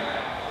time.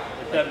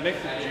 It's that mix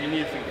of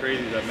genius and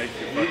crazy that makes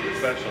it fucking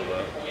special,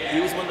 though.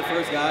 He was one of the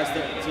first guys to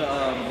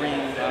bring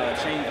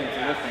chains into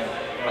lifting,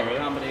 like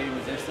accommodating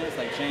resistance,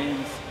 like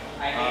chains.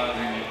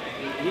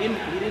 He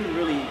didn't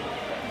really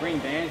bring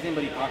bands in,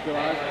 but he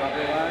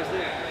popularized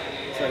it.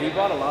 So he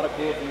brought a lot of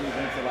cool things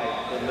into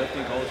like the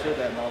lifting culture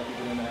that a lot of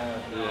people didn't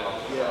have.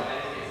 Yeah.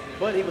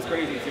 But he was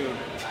crazy too.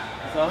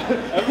 So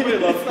Everybody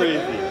loves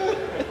crazy.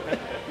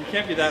 You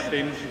can't be that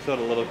famous without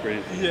a little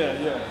crazy.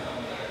 Yeah.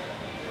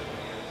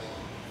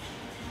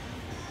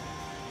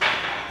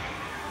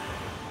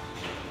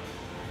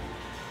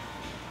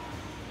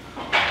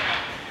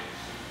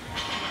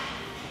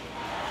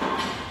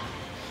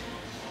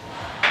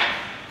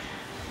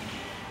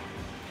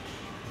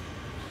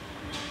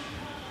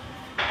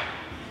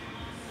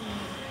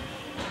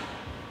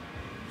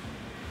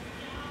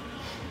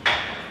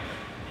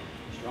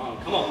 Strong.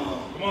 Come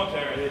on. Come on,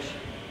 Terrence.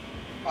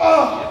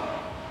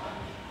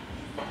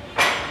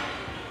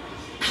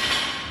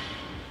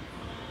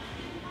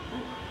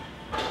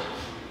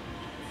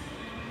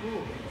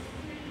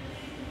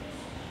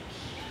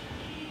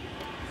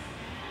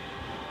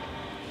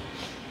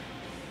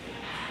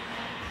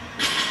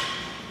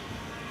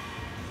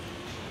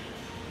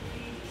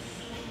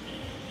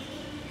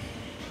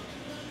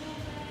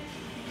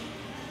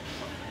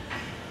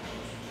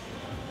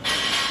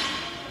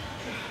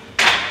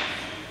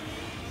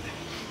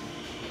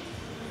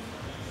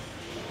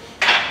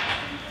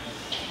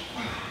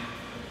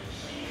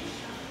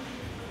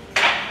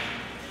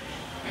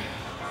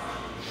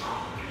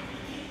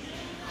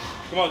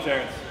 Come on,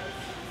 Terrence.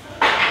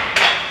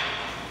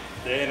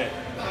 Stay in it.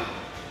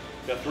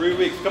 Got 3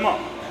 weeks. Come on.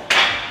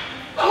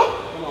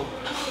 Come on.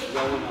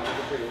 Go in.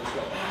 Let's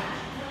go.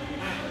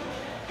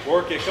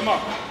 Work it. Come on.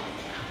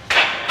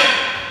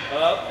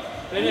 Up.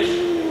 Finish.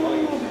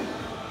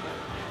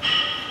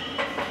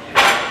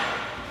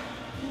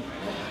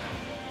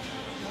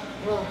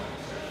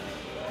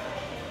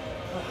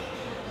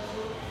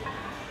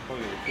 What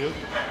are you, 2?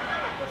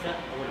 What's that? I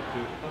would have 2.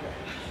 Okay.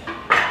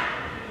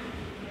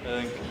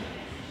 I think.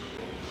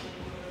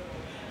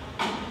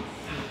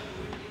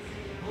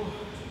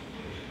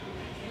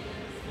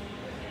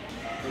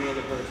 Any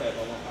other prototype I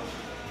want?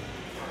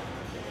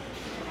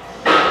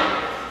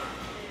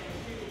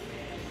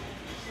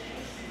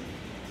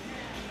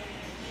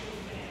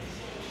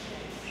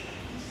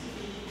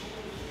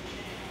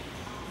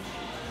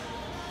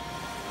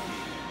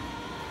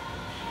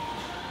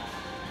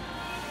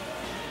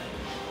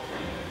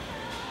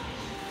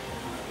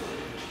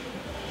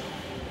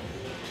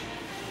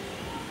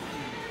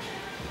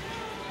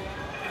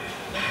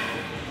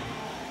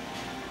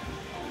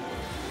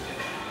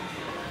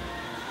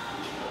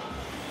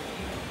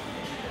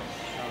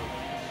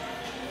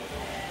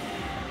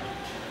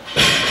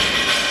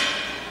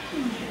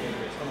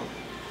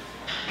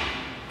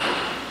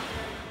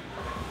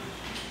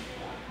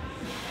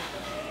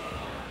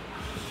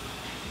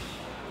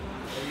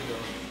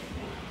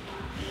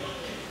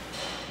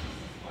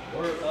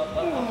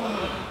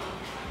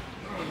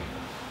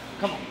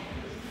 Come on.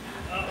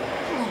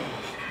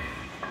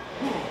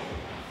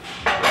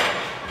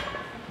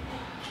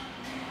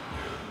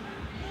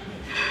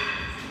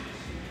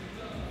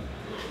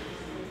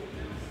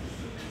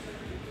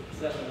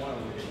 Session 1.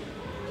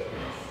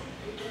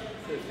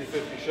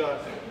 50-50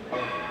 shots.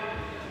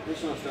 We're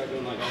just gonna start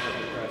doing like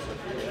overhead press.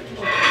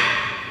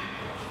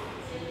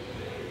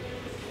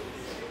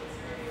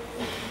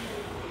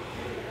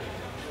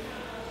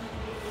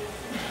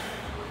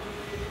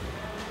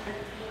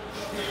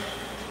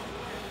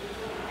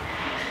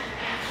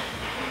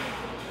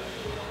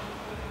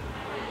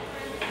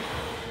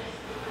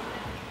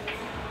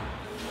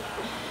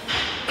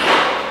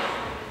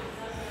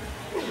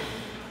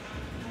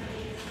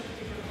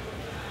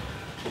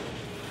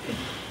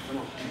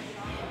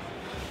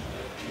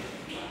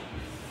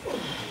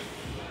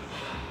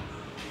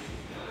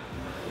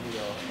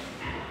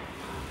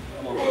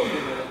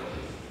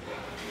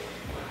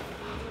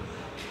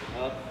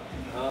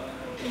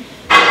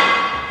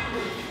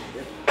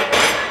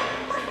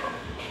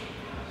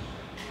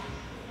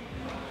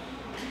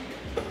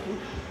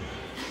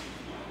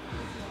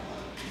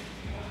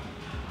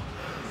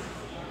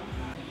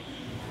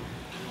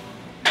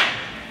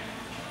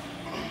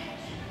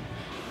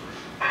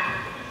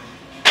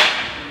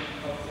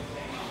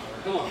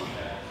 Come on.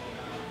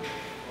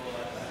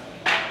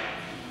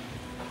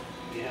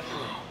 Yeah.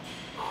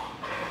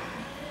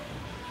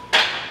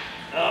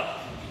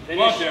 Come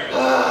on, Finish.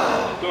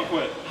 Terrence. Don't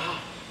quit.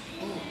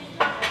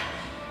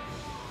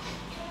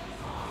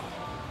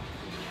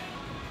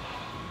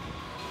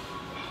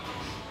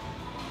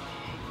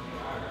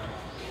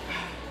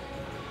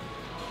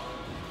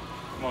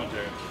 Come on,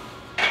 Terrence.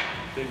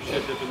 Same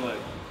shit, different leg.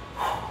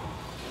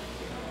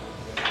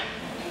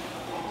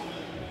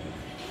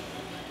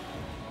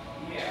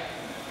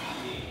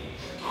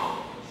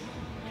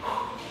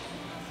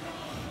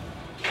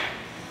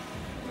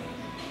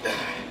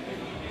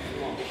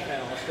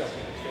 Let's go.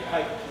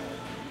 Height.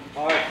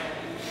 All right.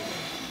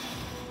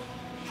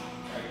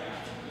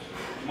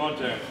 Come on,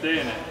 Terrence. Stay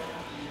in it.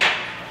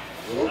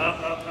 Up,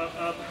 up,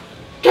 up, up.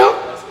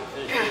 That's good.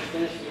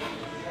 Finish.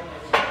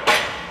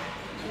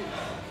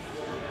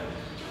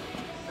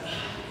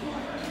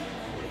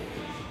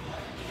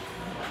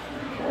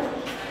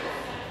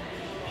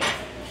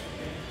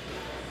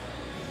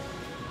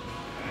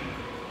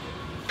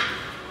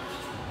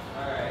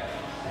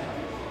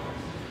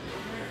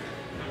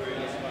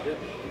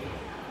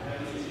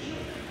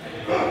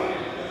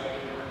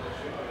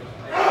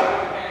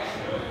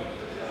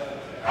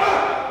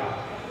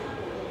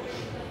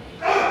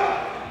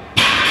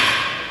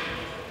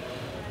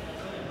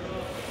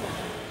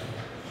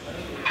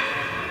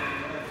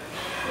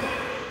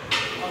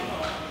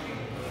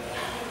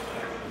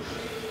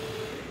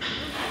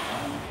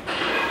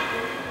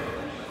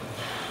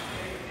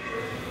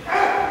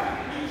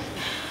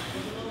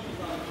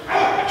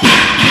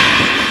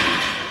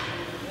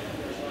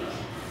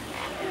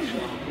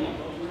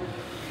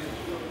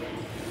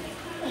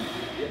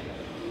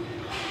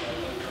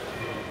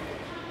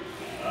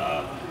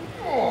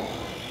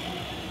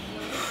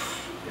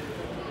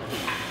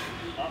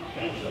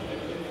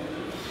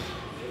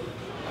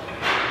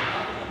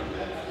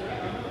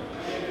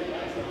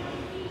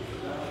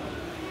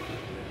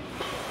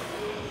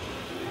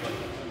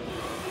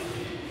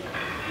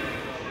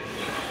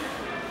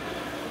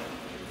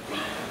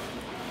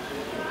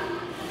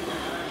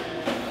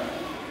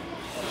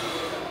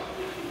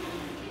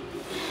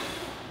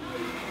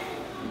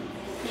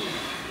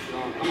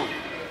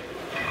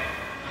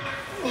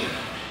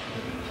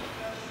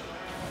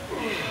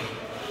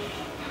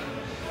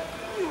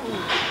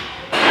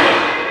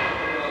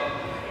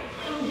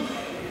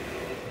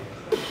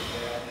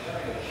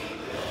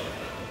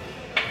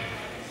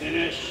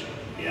 Finish.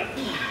 Yep.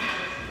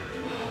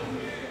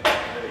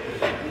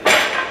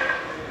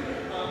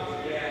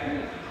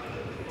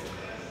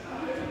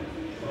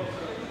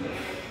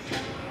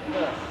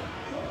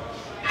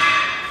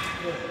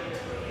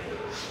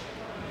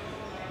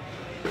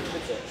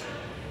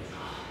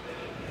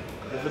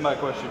 This is my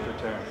question for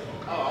Terrence.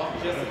 Oh, I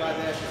was just about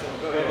to ask you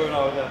something. Go ahead. Everyone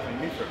always asking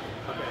me first.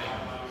 Okay.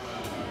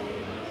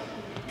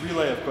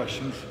 Relay of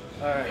questions.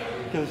 All right.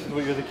 Because this is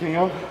what you're the king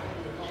of.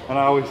 And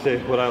I always say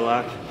what I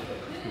lack,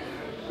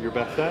 you're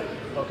best at.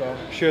 Okay.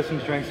 Share some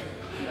strengths.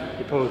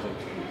 You're posing.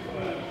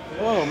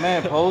 Oh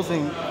man,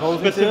 posing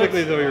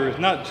Specifically tips? though, yours,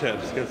 not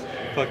tips, because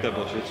fuck that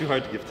bullshit. It's too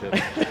hard to give tips.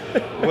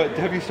 What,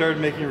 have you started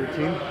making a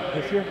routine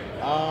this year?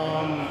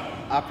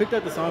 I picked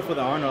up the song for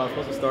the Arnold. I was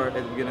supposed to start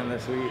at the beginning of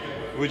this week.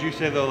 Would you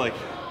say though, like,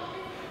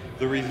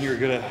 the reason you're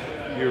good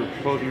at your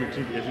posing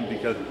routine isn't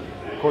because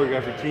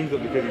choreographed routines,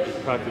 but because you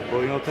just practice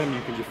posing all the time,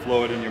 you can just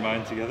flow it in your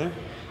mind together?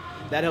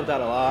 That helped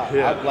out a lot.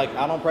 Yeah.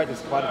 I don't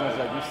practice quite as much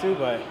as I used to,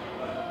 but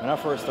when I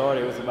first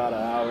started, it was about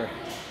an hour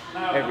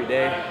every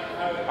day.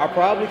 I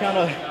probably kind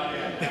of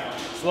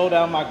slowed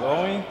down my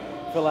going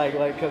for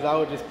because I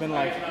would just spend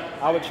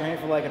I would train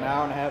for like an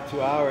hour and a half,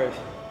 2 hours,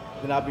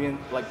 then I'd be in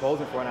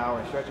posing for an hour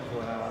and stretching for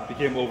an hour.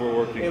 Became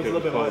overworking. It was a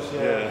little bit much,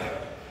 yeah.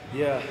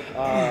 Yeah.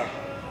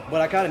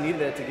 But I kind of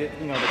needed it to get, to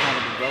kind of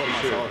develop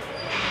myself.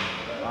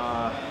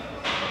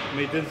 I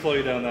mean, it didn't slow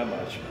you down that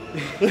much.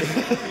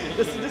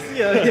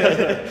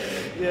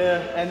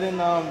 Yeah. And then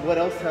what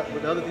else?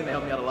 The other thing that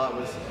helped me out a lot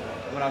was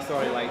when I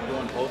started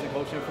doing posing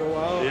coaching for a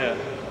while. Yeah.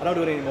 I don't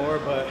do it anymore,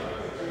 but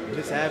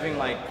just having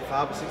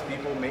 5 or 6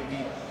 people make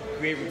me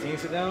create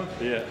routines for them.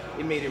 Yeah.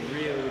 It made it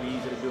really, really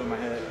easy to do in my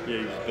head. Yeah,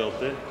 you just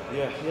built it.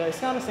 Yeah. It's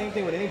kind of the same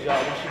thing with any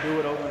job. Once you do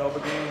it over and over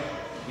again,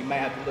 you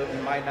might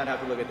not have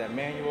to look at that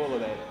manual or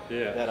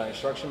that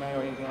instruction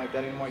manual or anything like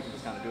that anymore. You can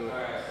just kind of do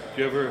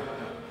it.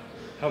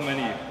 How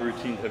many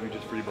routines have you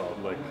just freeballed,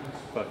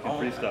 fucking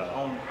freestyle?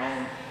 On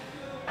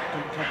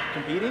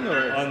competing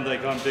or on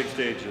big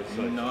stages?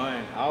 None.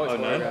 I always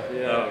choreograph. None?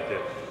 Yeah. Oh, okay.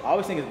 I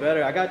always think it's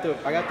better. I got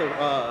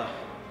the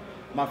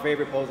my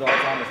favorite pose of all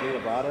time is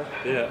Lila Bada.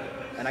 Yeah.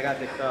 And I got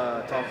to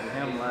talk with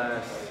him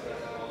last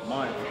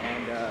month,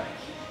 and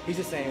he's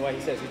the same way.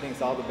 He says he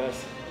thinks all the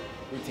best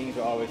routines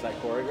are always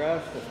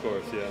choreographed. Of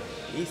course, yeah.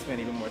 He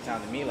spent even more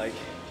time than me.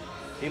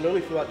 He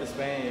literally flew out to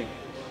Spain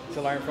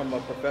to learn from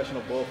a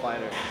professional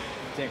bullfighter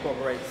to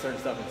incorporate certain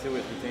stuff into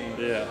his routine.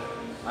 Yeah.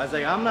 I was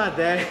like, I'm not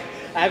that.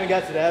 I haven't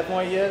got to that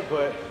point yet,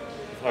 but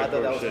I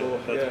thought that was cool.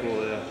 That's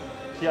cool, yeah.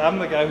 Yeah, I'm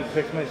the guy who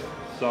picks my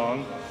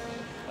song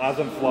as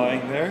I'm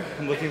flying there.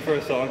 I'm looking for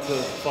a song to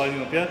fly in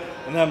Olympia,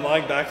 and then I'm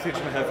lying backstage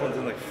with my headphones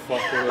and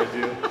fuck, what do I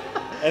do?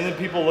 And then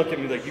people look at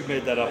me like, you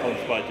made that up on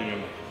the spot, didn't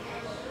you?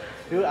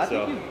 Dude,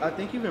 I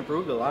think you've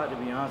improved a lot, to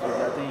be honest with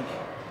you. I think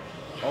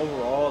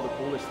overall, the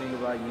coolest thing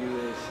about you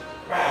is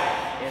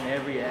in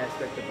every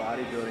aspect of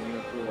bodybuilding, you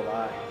improve a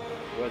lot.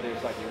 Whether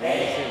it's like your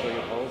releases or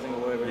your posing or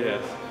whatever it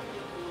is.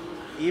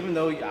 Even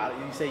though you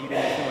say you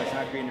didn't have too much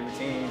time creating the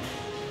routine,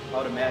 I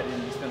would imagine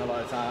you spend a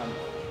lot of time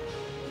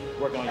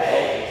working on your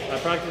poses. I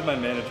practice my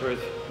mandatories.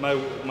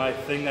 My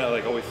thing that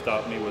like always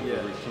stopped me was the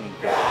routine.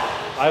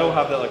 I don't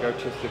have that like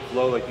artistic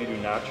flow like you do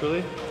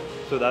naturally.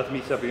 So that's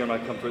me stepping in my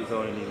comfort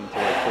zone and needing to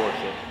like force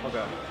it.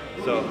 Okay.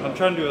 So I'm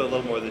trying to do it a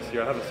little more this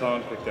year. I have a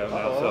song picked out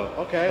now, so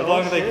as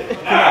long as I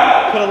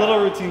can put a little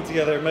routine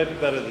together, it might be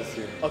better this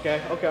year.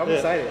 Okay, I'm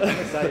excited. I'm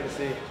excited to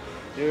see.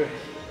 Dude,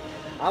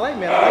 I like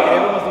it.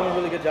 Everyone's doing a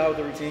really good job with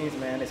the routines,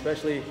 man.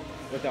 Especially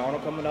with the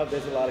Arnold coming up,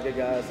 there's a lot of good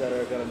guys that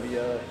are going to be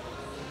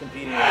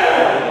competing.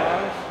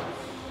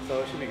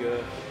 So it should be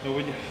good.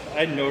 No,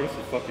 I noticed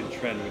a fucking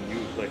trend when you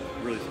like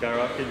really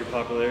skyrocketed your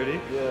popularity.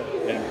 Yeah.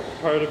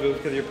 And part of it was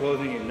because you're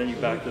posing, and then you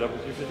backed it up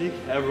with your physique.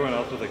 Everyone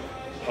else was like,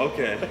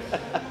 okay,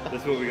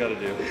 that's what we got to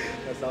do.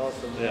 That's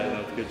awesome. Yeah, man.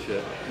 no, it's good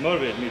shit. It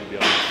motivated me to be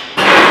honest.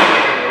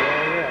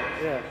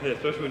 Yeah.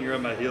 Especially when you're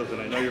on my heels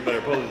and I know you're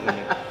better posers than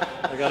me.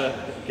 I gotta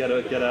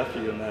get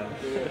after you on that.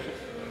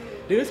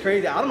 Dude, it's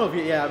crazy. I don't know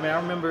if I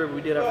remember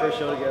we did our first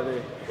show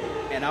together,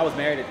 and I was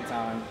married at the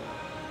time.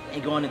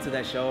 And going into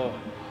that show,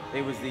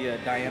 it was the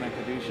Diana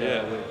Cadu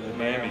show with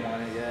Miami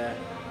on it,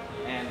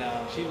 And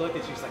she looked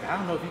at you, she's like, I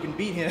don't know if you can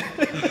beat him.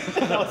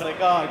 I was like,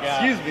 oh God.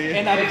 Excuse me.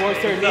 And I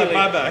divorced her immediately.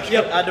 Not my back.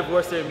 Yep, I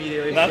divorced her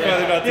immediately. That's why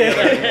they're not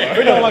together anymore.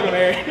 We're no longer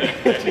married.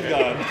 She's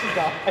gone. She's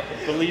gone.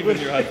 Believe in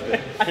your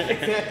husband.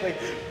 Exactly.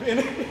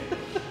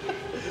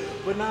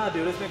 But nah,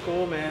 dude, it's been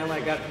cool, man.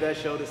 Like after that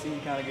show to see you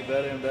kind of get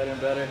better and better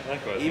and better.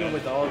 Likewise, even man.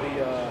 with all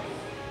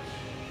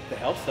the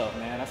health stuff,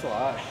 man. That's a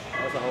lot.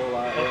 That's a whole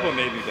lot. That's what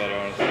made me better,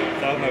 honestly.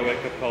 That was my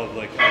wake-up call to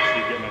like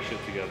actually get my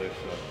shit together.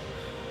 So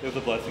it was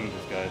a blessing in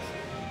disguise.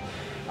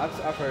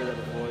 I've heard that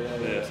before.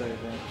 Yeah. For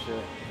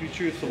sure. If you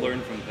choose to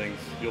learn from things,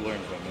 you'll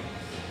learn from it.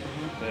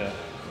 Yeah.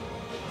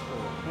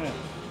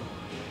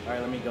 All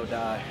right, let me go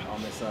die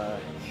on this set.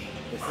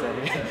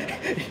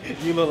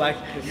 You look like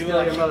a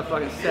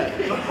motherfucking set.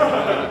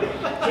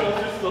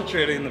 You're still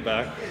trading in the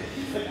back.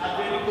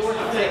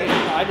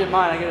 I did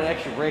mine. I get an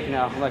extra break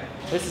now. I'm like,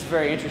 this is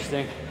very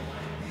interesting.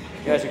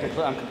 You guys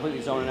are I'm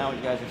completely zoning out what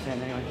you guys are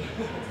saying anyway.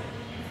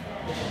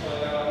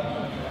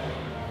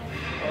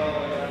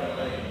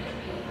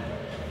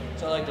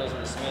 So I like those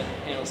with Smith.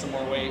 Handle some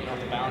more weight, don't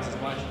have to balance as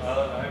much.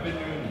 I've been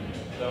doing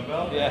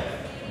dumbbell. Yeah.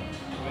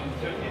 When you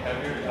took me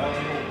heavier, I was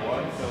able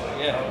one, so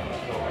like,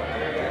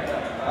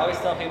 I always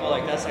tell people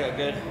like that's like I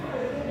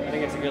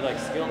think it's a good like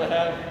skill to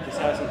have, just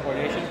have some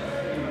coordination.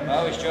 I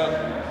always joke,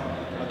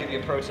 I'll give you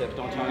a pro tip,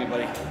 don't tell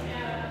anybody.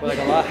 But like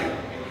a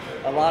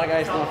lot of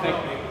guys don't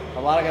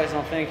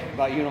think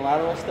about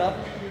unilateral stuff.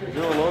 If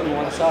you're loading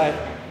one side,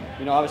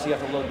 you know, obviously you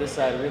have to load this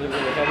side really,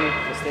 really heavy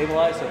to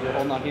stabilize. So if you're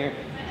holding on here,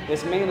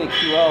 it's mainly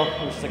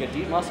QL, which is like a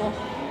deep muscle,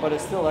 but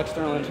it's still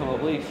external internal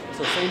obliques.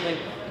 So same thing,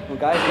 when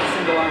guys do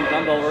single arm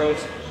dumbbell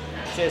rows,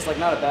 say it's like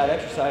not a bad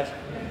exercise,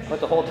 but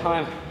the whole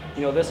time,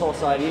 you know, this whole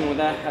side, even when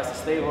that has to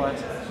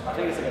stabilize, I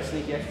think it's like a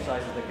sneaky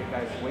exercise to get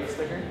guys' weights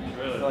thicker.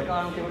 Really? They're like, oh,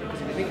 I don't care what,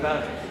 because if you think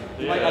about it,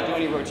 you might not do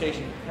any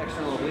rotation,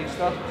 external oblique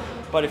stuff,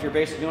 but if you're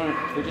basically doing it,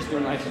 they're just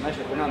doing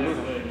isometric, they're not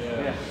moving.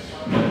 Yeah.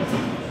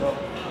 So,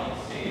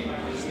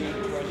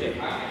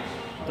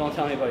 don't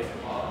tell anybody.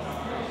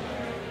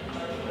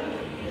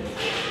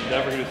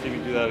 Never gonna see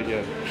me do that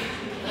again.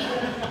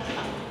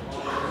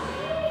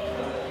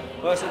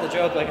 Well, I said the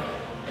joke, like,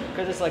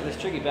 because it's like this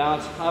tricky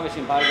balance.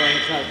 Obviously in bodybuilding,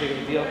 it's not as big of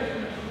a deal.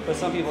 But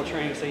some people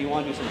train, say you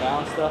want to do some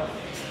balance stuff,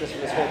 just for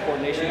this whole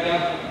coordination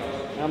thing.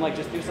 And I'm like,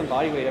 just do some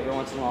body weight every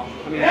once in a while.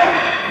 I mean,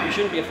 you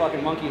shouldn't be a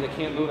fucking monkey that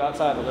can't move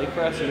outside of a leg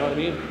press, you know what I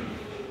mean?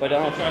 But I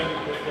don't try to do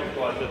quick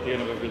squats at the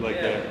end of every leg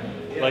day.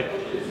 Like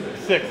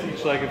 6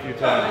 each leg a few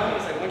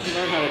times. Like, once you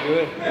learn how to do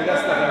it, that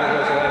stuff never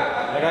goes away.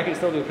 Like I can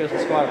still do a pistol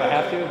squat if I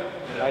have to.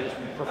 I just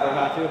prefer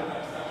not to.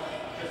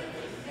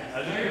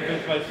 I just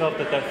convinced myself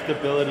that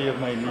stability of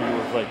my knee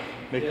was like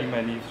making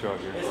my knee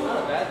stronger. It's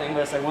not a bad thing,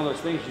 but it's like one of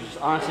those things you just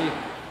honestly,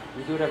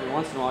 you do it every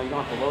once in a while, you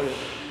don't have to load it.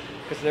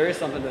 Because there is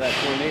something to that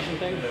coordination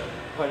thing,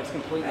 but it's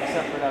completely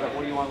separate out of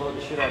what do you want to load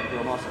the shit out of to do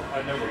a muscle.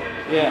 I never loaded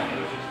it.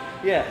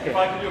 Yeah. If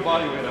I could do a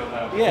body weight, I would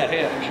have it.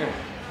 Yeah, for sure.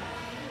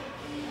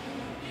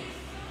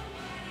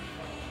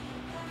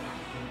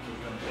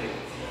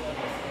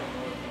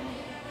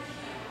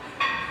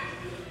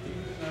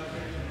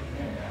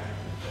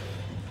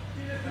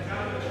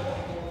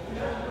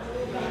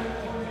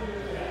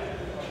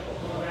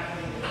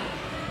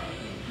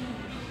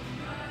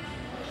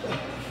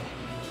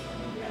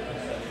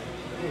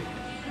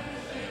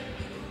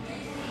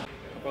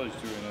 Probably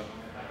just 2 right now.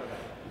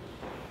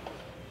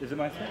 Is it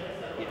my thing?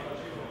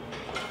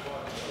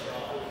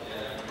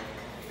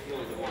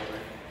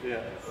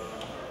 Yeah.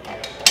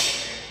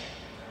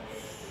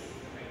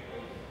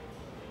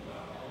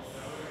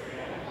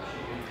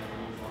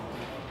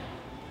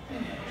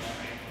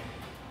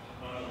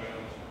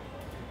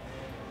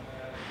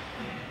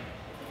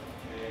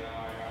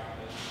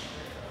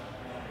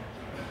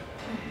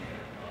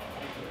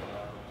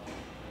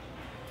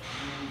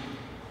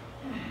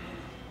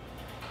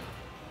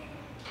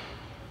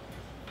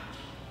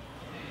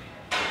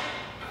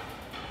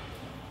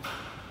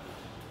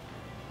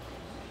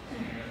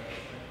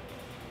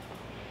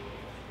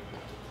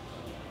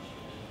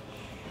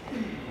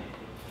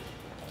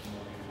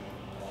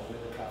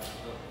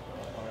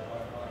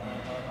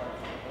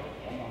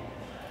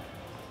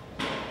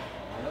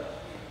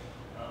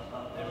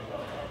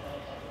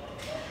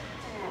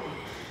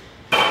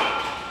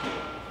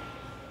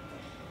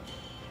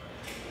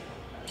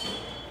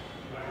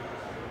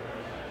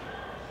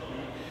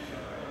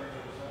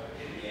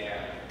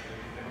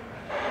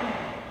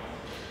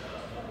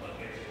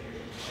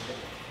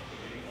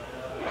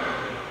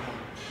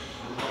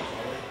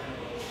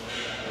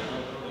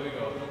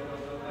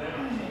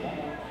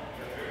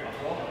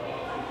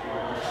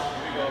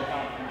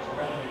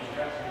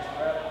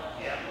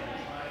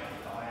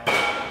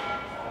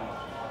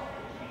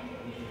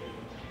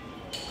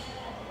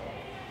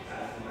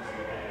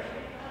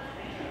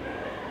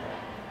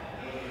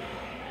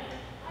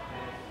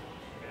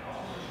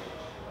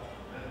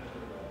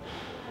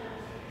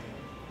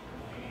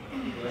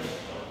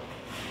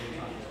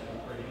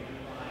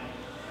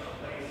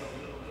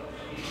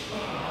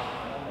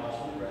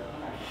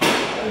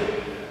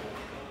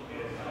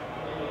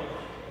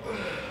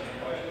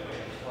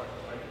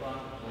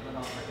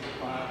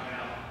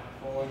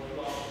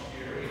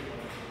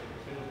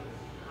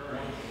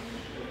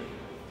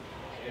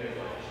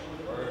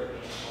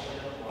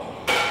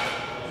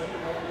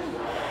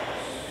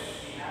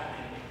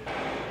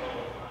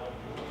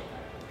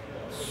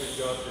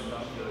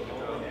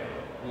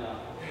 No.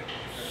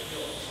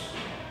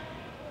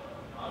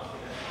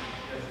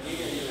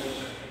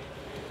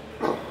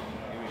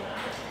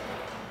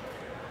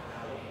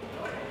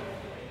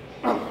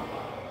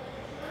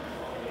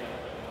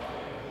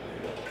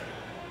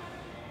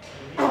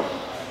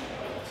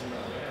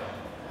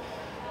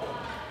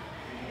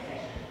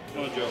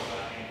 No joke.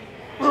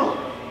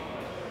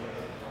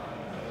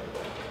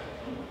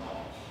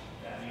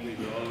 Squeeze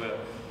it all the way up.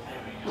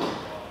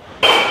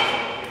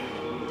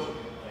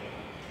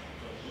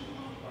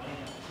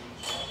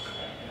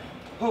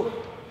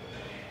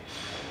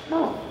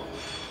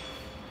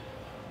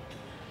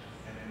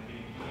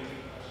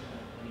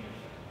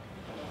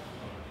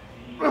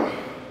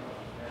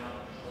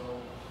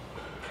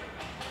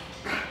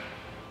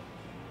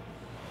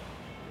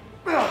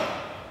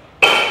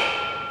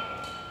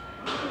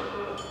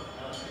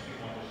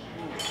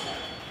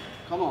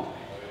 Come on.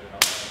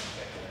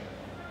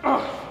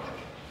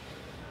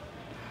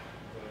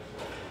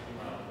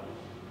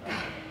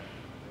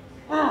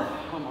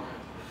 Come on.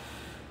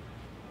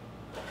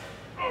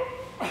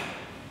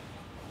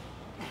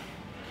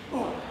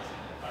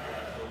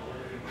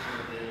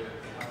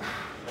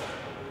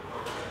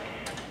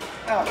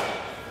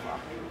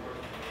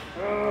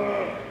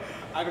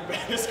 I could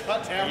barely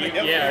squat down.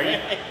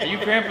 Are you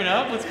cramping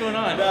up? What's going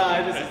on? Nah,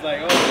 I just was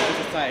like, oh, this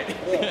is tight.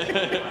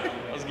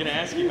 I was gonna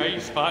ask you, how are you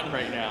spotting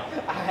right now?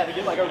 I had to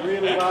get like a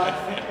really wide.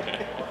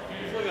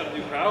 You still got to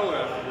do prowler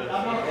after this.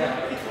 Come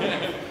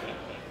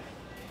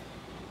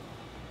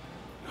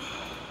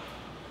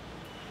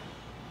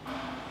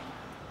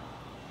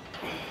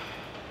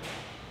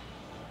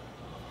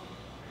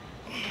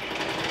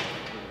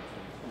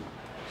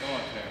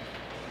on, Terrence.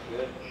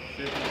 Good.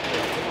 Shift and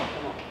Come pull. on,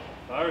 come on.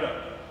 Fire it up.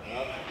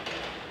 Up.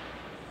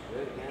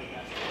 Good again.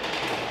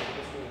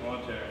 Come on,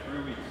 Terrence. 3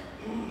 weeks.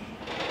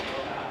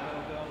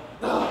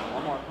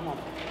 One more, come on.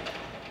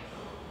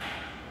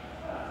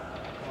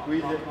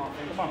 Squeeze it. Come on,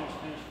 finish, Come on.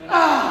 finish.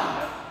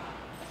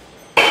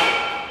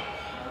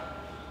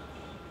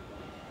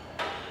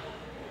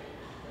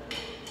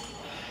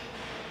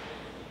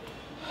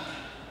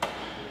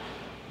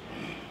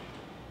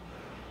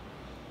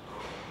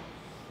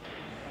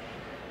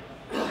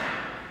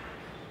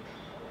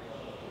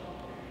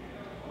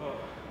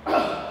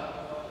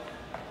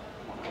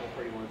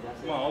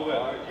 Come on, all the way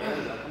up.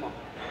 Come on.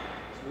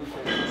 Smooth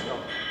finish, let's go.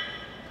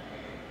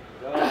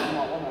 Go, come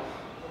on, one more.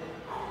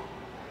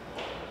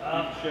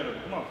 Shut up.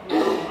 Come on.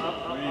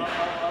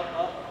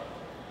 Up.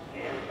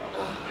 There we go.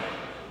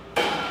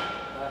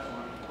 Last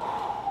one.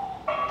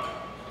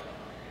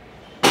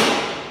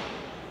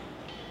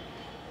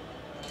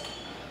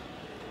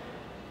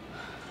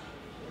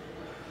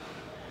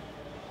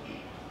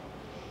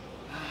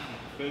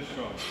 Finish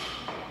strong.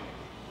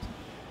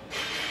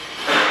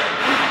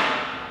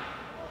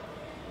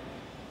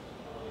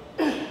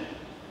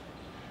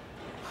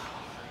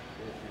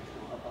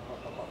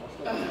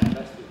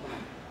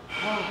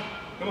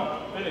 Come on,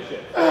 finish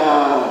it.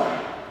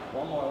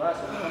 One more,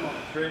 last one, come on.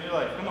 Straighten your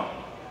leg. Come on.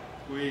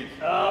 Squeeze.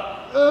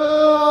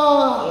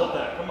 Hold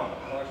that. Come on.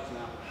 Cautious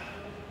now.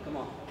 Come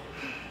on.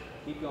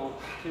 Keep going.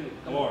 2.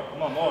 Come More. on.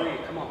 Come on, more. 3.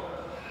 Come on.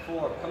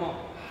 4. Come on.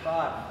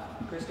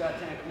 5. Chris got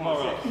 10. Come Come on,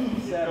 on. Ross. 6.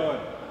 Keep 7. going.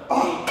 8.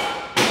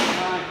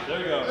 9. There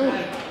you go. 10.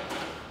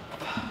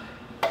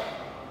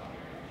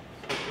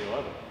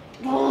 11.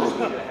 Let's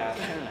make it a half.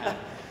 10 and a half.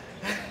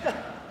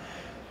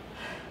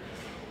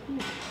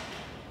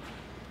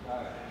 All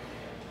right.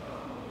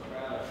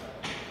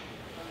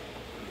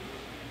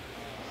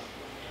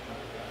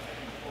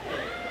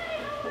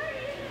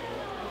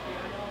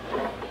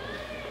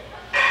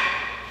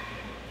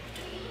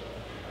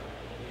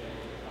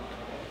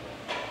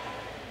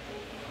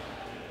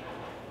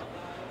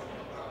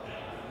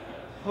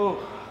 Oh.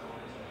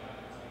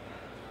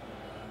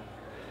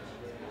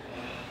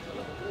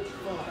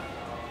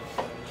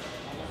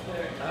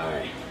 All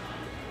right.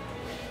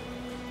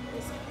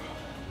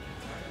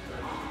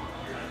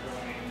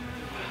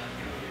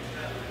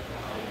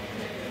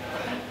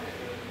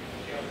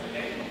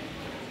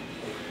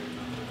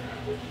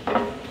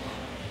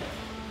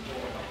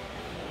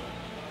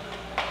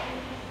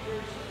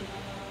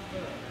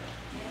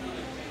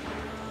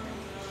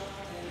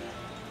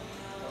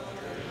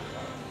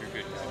 You're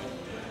good, Kevin.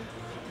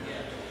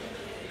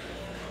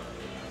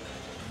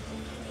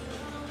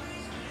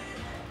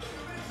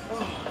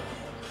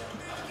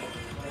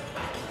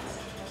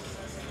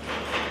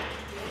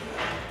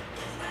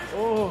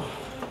 Oh.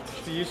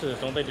 Should be used to this.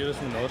 Don't they do this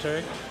in the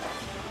military?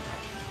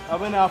 I've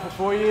been out for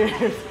 4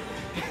 years.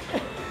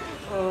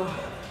 Oh.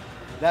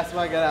 That's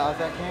why I got out. I was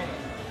like,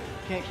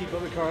 can't keep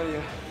up the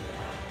cardio.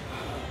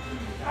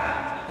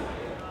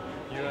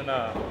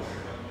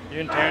 You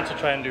and Terrence will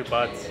try and do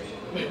butts.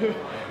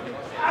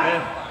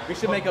 We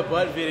should make a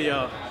butt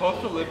video.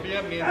 Post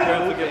Olympia, me and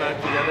Terrence will get back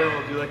together and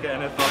we'll do like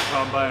an NFL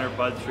combine or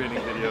buds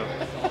training video.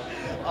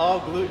 All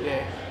glute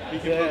day. We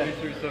can put you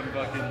through some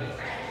fucking,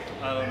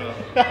 I don't know,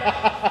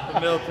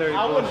 military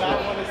I would bullshit.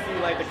 not want to see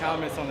like the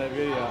comments on that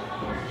video.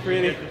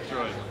 Pretty. Get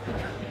destroyed.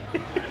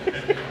 It'd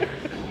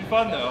be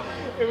fun though.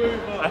 It would be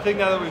fun. I think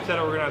now that we've said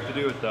it, we're gonna have to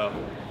do it though.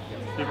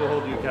 People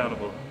hold you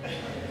accountable.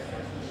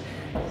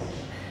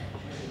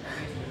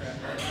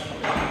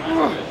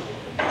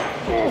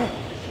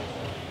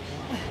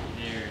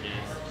 There it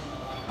is.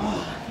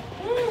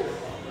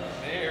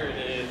 There it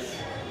is.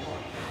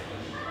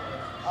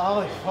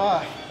 Holy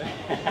fuck.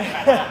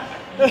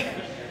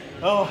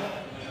 Oh.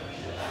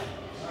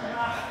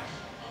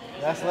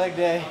 That's leg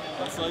day.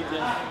 That's like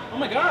that. Oh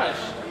my gosh.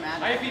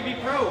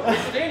 IFBB Pro.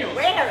 Where's Daniel?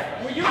 Where?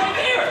 Were you right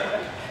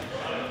there?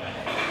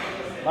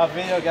 My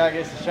video guy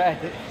gets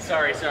distracted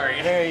Sorry.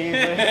 very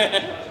easily.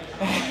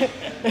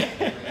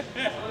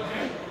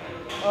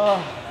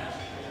 Oh.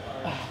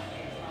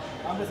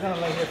 I'm just gonna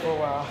lay here for a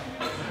while.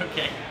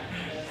 Okay.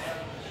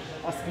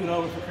 I'll scoot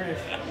over for Chris.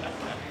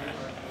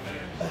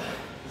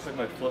 Looks like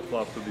my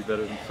flip-flops would be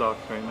better than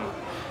socks right now.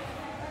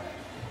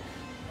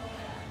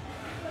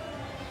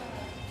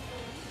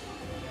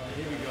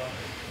 Here we go.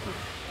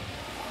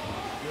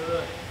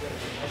 Good.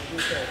 That's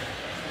good. Stay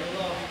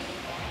low.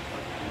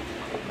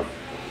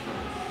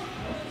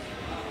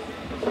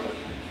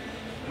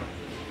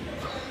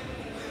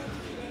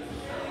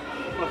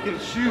 Fucking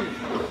shoot.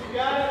 You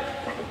got it?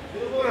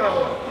 Good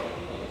work.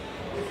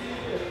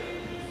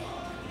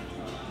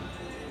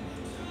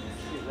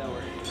 See if that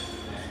works.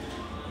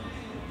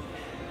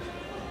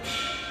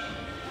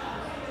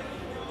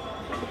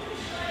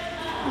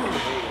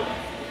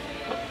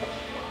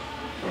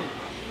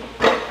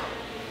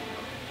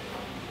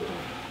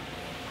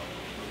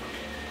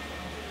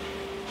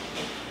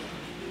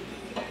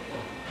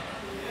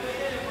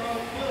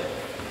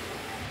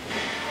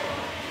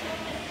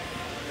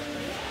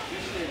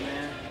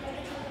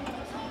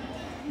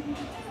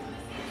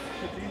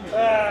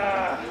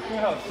 Ah, you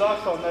have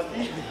socks on, that's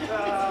easy.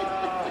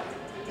 Ah.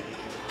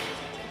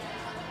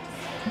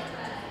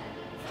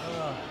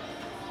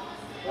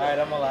 Alright,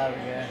 I'm alive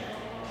again.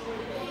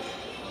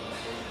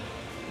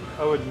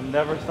 I would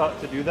never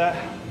thought to do that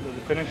as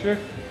a finisher,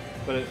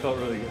 but it felt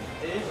really good.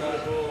 It is really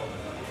cool.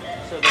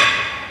 So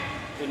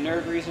the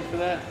nerd reason for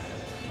that.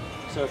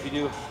 So if you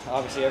do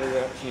obviously every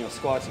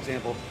squats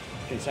example,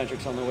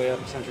 concentrics on the way up,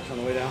 eccentrics on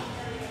the way down.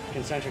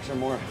 Concentrics are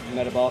more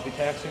metabolically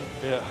taxing,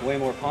 way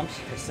more pumps.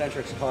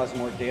 Eccentrics cause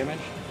more damage,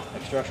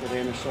 like structural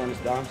damage, soreness,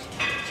 DOMS.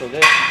 So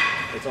this,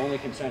 it's only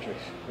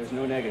concentrics. There's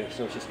no negative,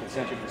 so it's just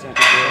concentric.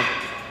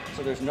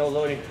 So there's no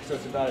loading, so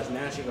it's about as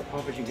nasty of a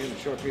pump as you can get in a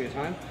short period of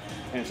time,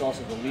 and it's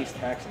also the least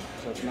taxing,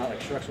 so it's not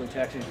like structurally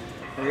taxing.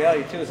 The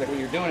reality too is like when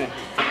you're doing it,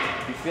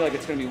 you feel like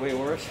it's going to be way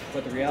worse,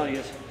 but the reality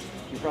is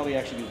you probably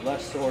actually be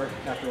less sore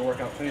after a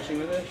workout finishing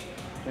with it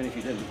than if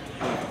you didn't.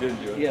 If you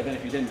didn't do it. Yeah, than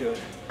if you didn't do it.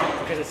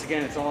 Because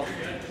it's all,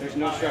 there's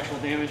no structural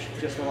damage,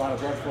 just a lot of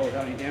blood flow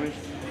without any damage,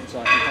 and so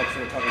I think helps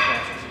the recovery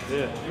process.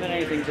 Yeah. And then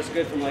anything just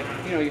good from like,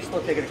 you're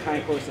still taking it kind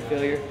of close to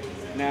failure,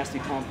 nasty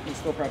pump, and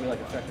still probably like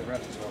effective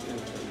reps as well too.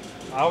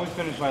 I always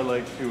finish my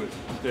legs too with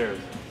stairs.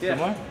 Yeah.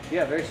 Similar?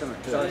 Yeah, very similar.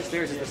 So the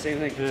stairs is the same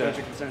thing,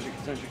 concentric.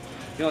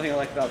 The only thing I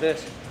like about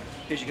this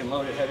is you can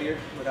load it heavier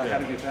without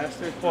having to do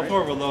faster. Well, right?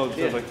 more of a load,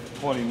 so it's like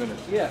 20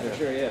 minutes. Yeah, for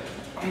sure, yeah.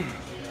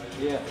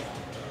 Yeah.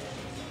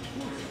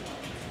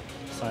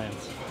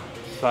 Science.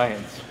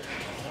 Science.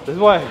 This is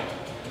why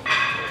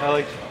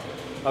I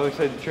was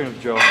excited to train with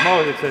Joe. I'm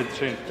always excited to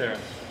train with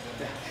Terrence.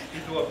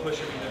 He's the one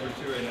pushing me number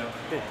 2 right now.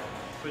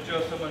 But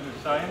Joe's someone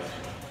who's science,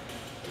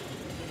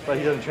 but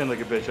he doesn't train like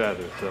a bitch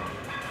either, so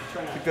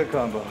it's a good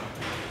combo.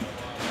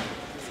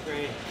 That's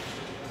great.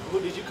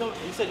 Did you come?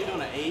 You said you're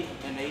doing an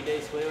 8-day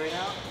split right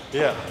now?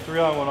 Yeah, 3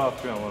 on, 1 off,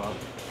 3 on, 1 off.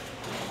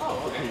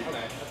 Oh, okay. Okay.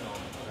 That's all.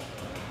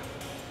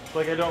 Okay.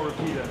 Like I don't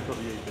repeat it until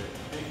the 8th day.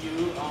 Do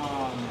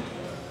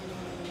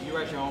you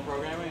write your own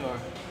programming or?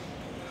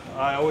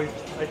 I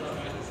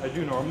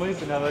do normally,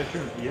 but now that I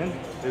train with Ian,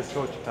 his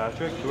coach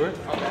Patrick Stewart,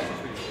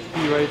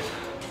 he writes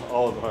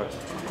all of ours.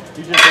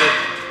 He just says,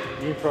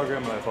 Ian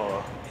program and I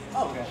follow.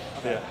 Oh, okay.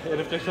 Yeah,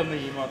 and if there's something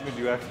he wants me to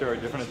do extra or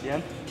different at the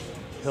end,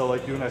 he'll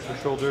like do an extra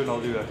shoulder and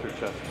I'll do extra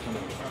chest.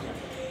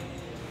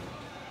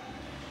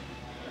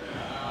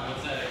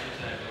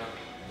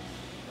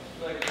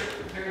 Like,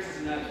 Terrence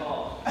isn't that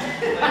tall.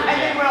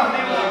 They will.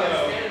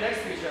 Standing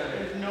next to each other.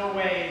 There's no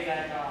way he's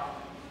that tall.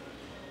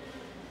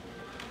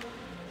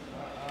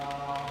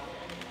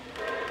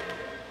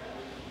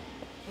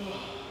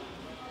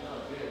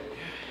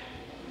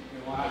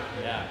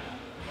 Yeah.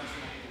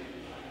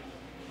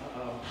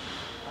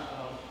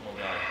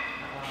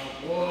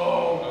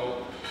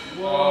 Whoa.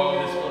 Oh,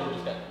 this photo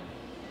just got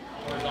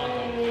horizontal.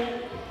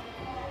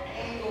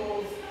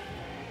 Angles.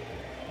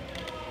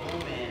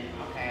 Moving.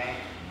 Okay.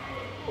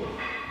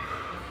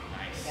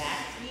 Nice.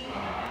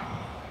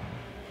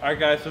 Alright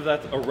guys, so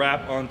that's a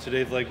wrap on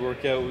today's leg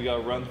workout. We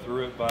got run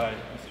through it by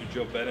Mr.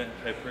 Joe Bennett,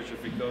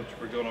 Hypertrophy coach.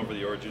 We're going over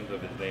the origins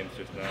of his names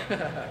just now.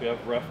 We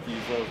have rough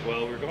diesel as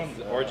well. We were going to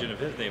the origin of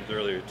his names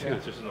earlier too.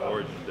 It's just an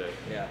origin day.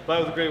 Yeah.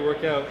 But it was a great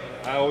workout.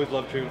 I always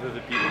love training with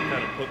other people who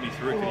kind of put me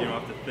through it because you don't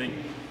have to think.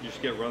 You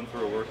just get run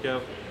through a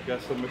workout. We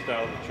got similar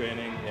styles of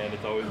training, and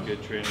it's always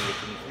good training with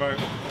some smart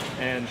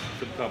and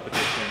some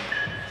competition,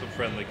 some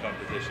friendly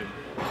competition.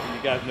 And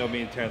you guys know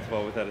me and Terrence have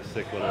always had a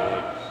sick little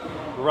like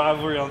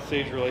rivalry on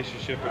stage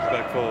relationship,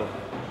 respectful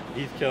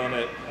He's killing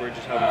it. We're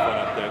just having fun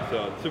up there.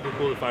 So it's super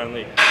cool to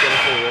finally get a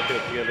full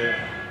workout together.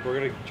 We're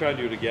gonna try and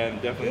do it again,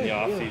 definitely in the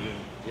off season.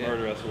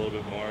 Murder us a little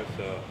bit more.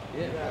 So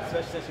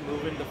especially since you're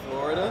moving to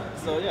Florida.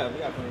 So yeah, we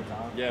got plenty of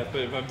time. yeah,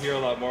 but if I'm here a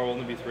lot more, we'll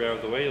only be 3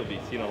 hours away. You'll be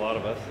seeing a lot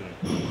of us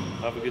and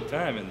have a good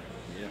time and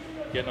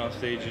getting on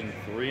stage in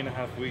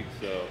 3.5 weeks.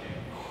 So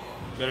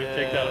better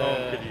take that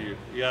home, kid.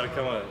 You gotta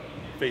come on.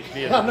 Face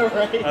me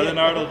as an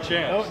Arnold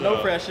champ.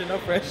 No pressure, no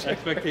pressure.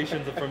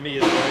 Expectations from me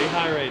is very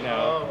high right now.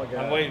 Oh my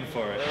God. I'm waiting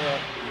for it,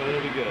 but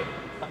it'll be good.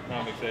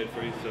 I'm excited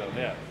for you. So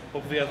yeah,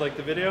 hopefully you guys like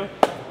the video.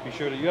 Be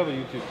sure that you have a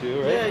YouTube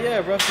too, right? Yeah,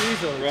 Rough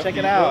Diesel. Rough Check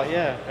it Diesel, out.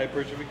 Yeah.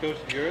 Hypertrophy coach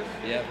yours.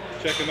 Yeah.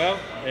 Check him out,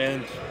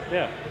 and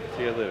yeah,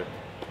 see you guys later.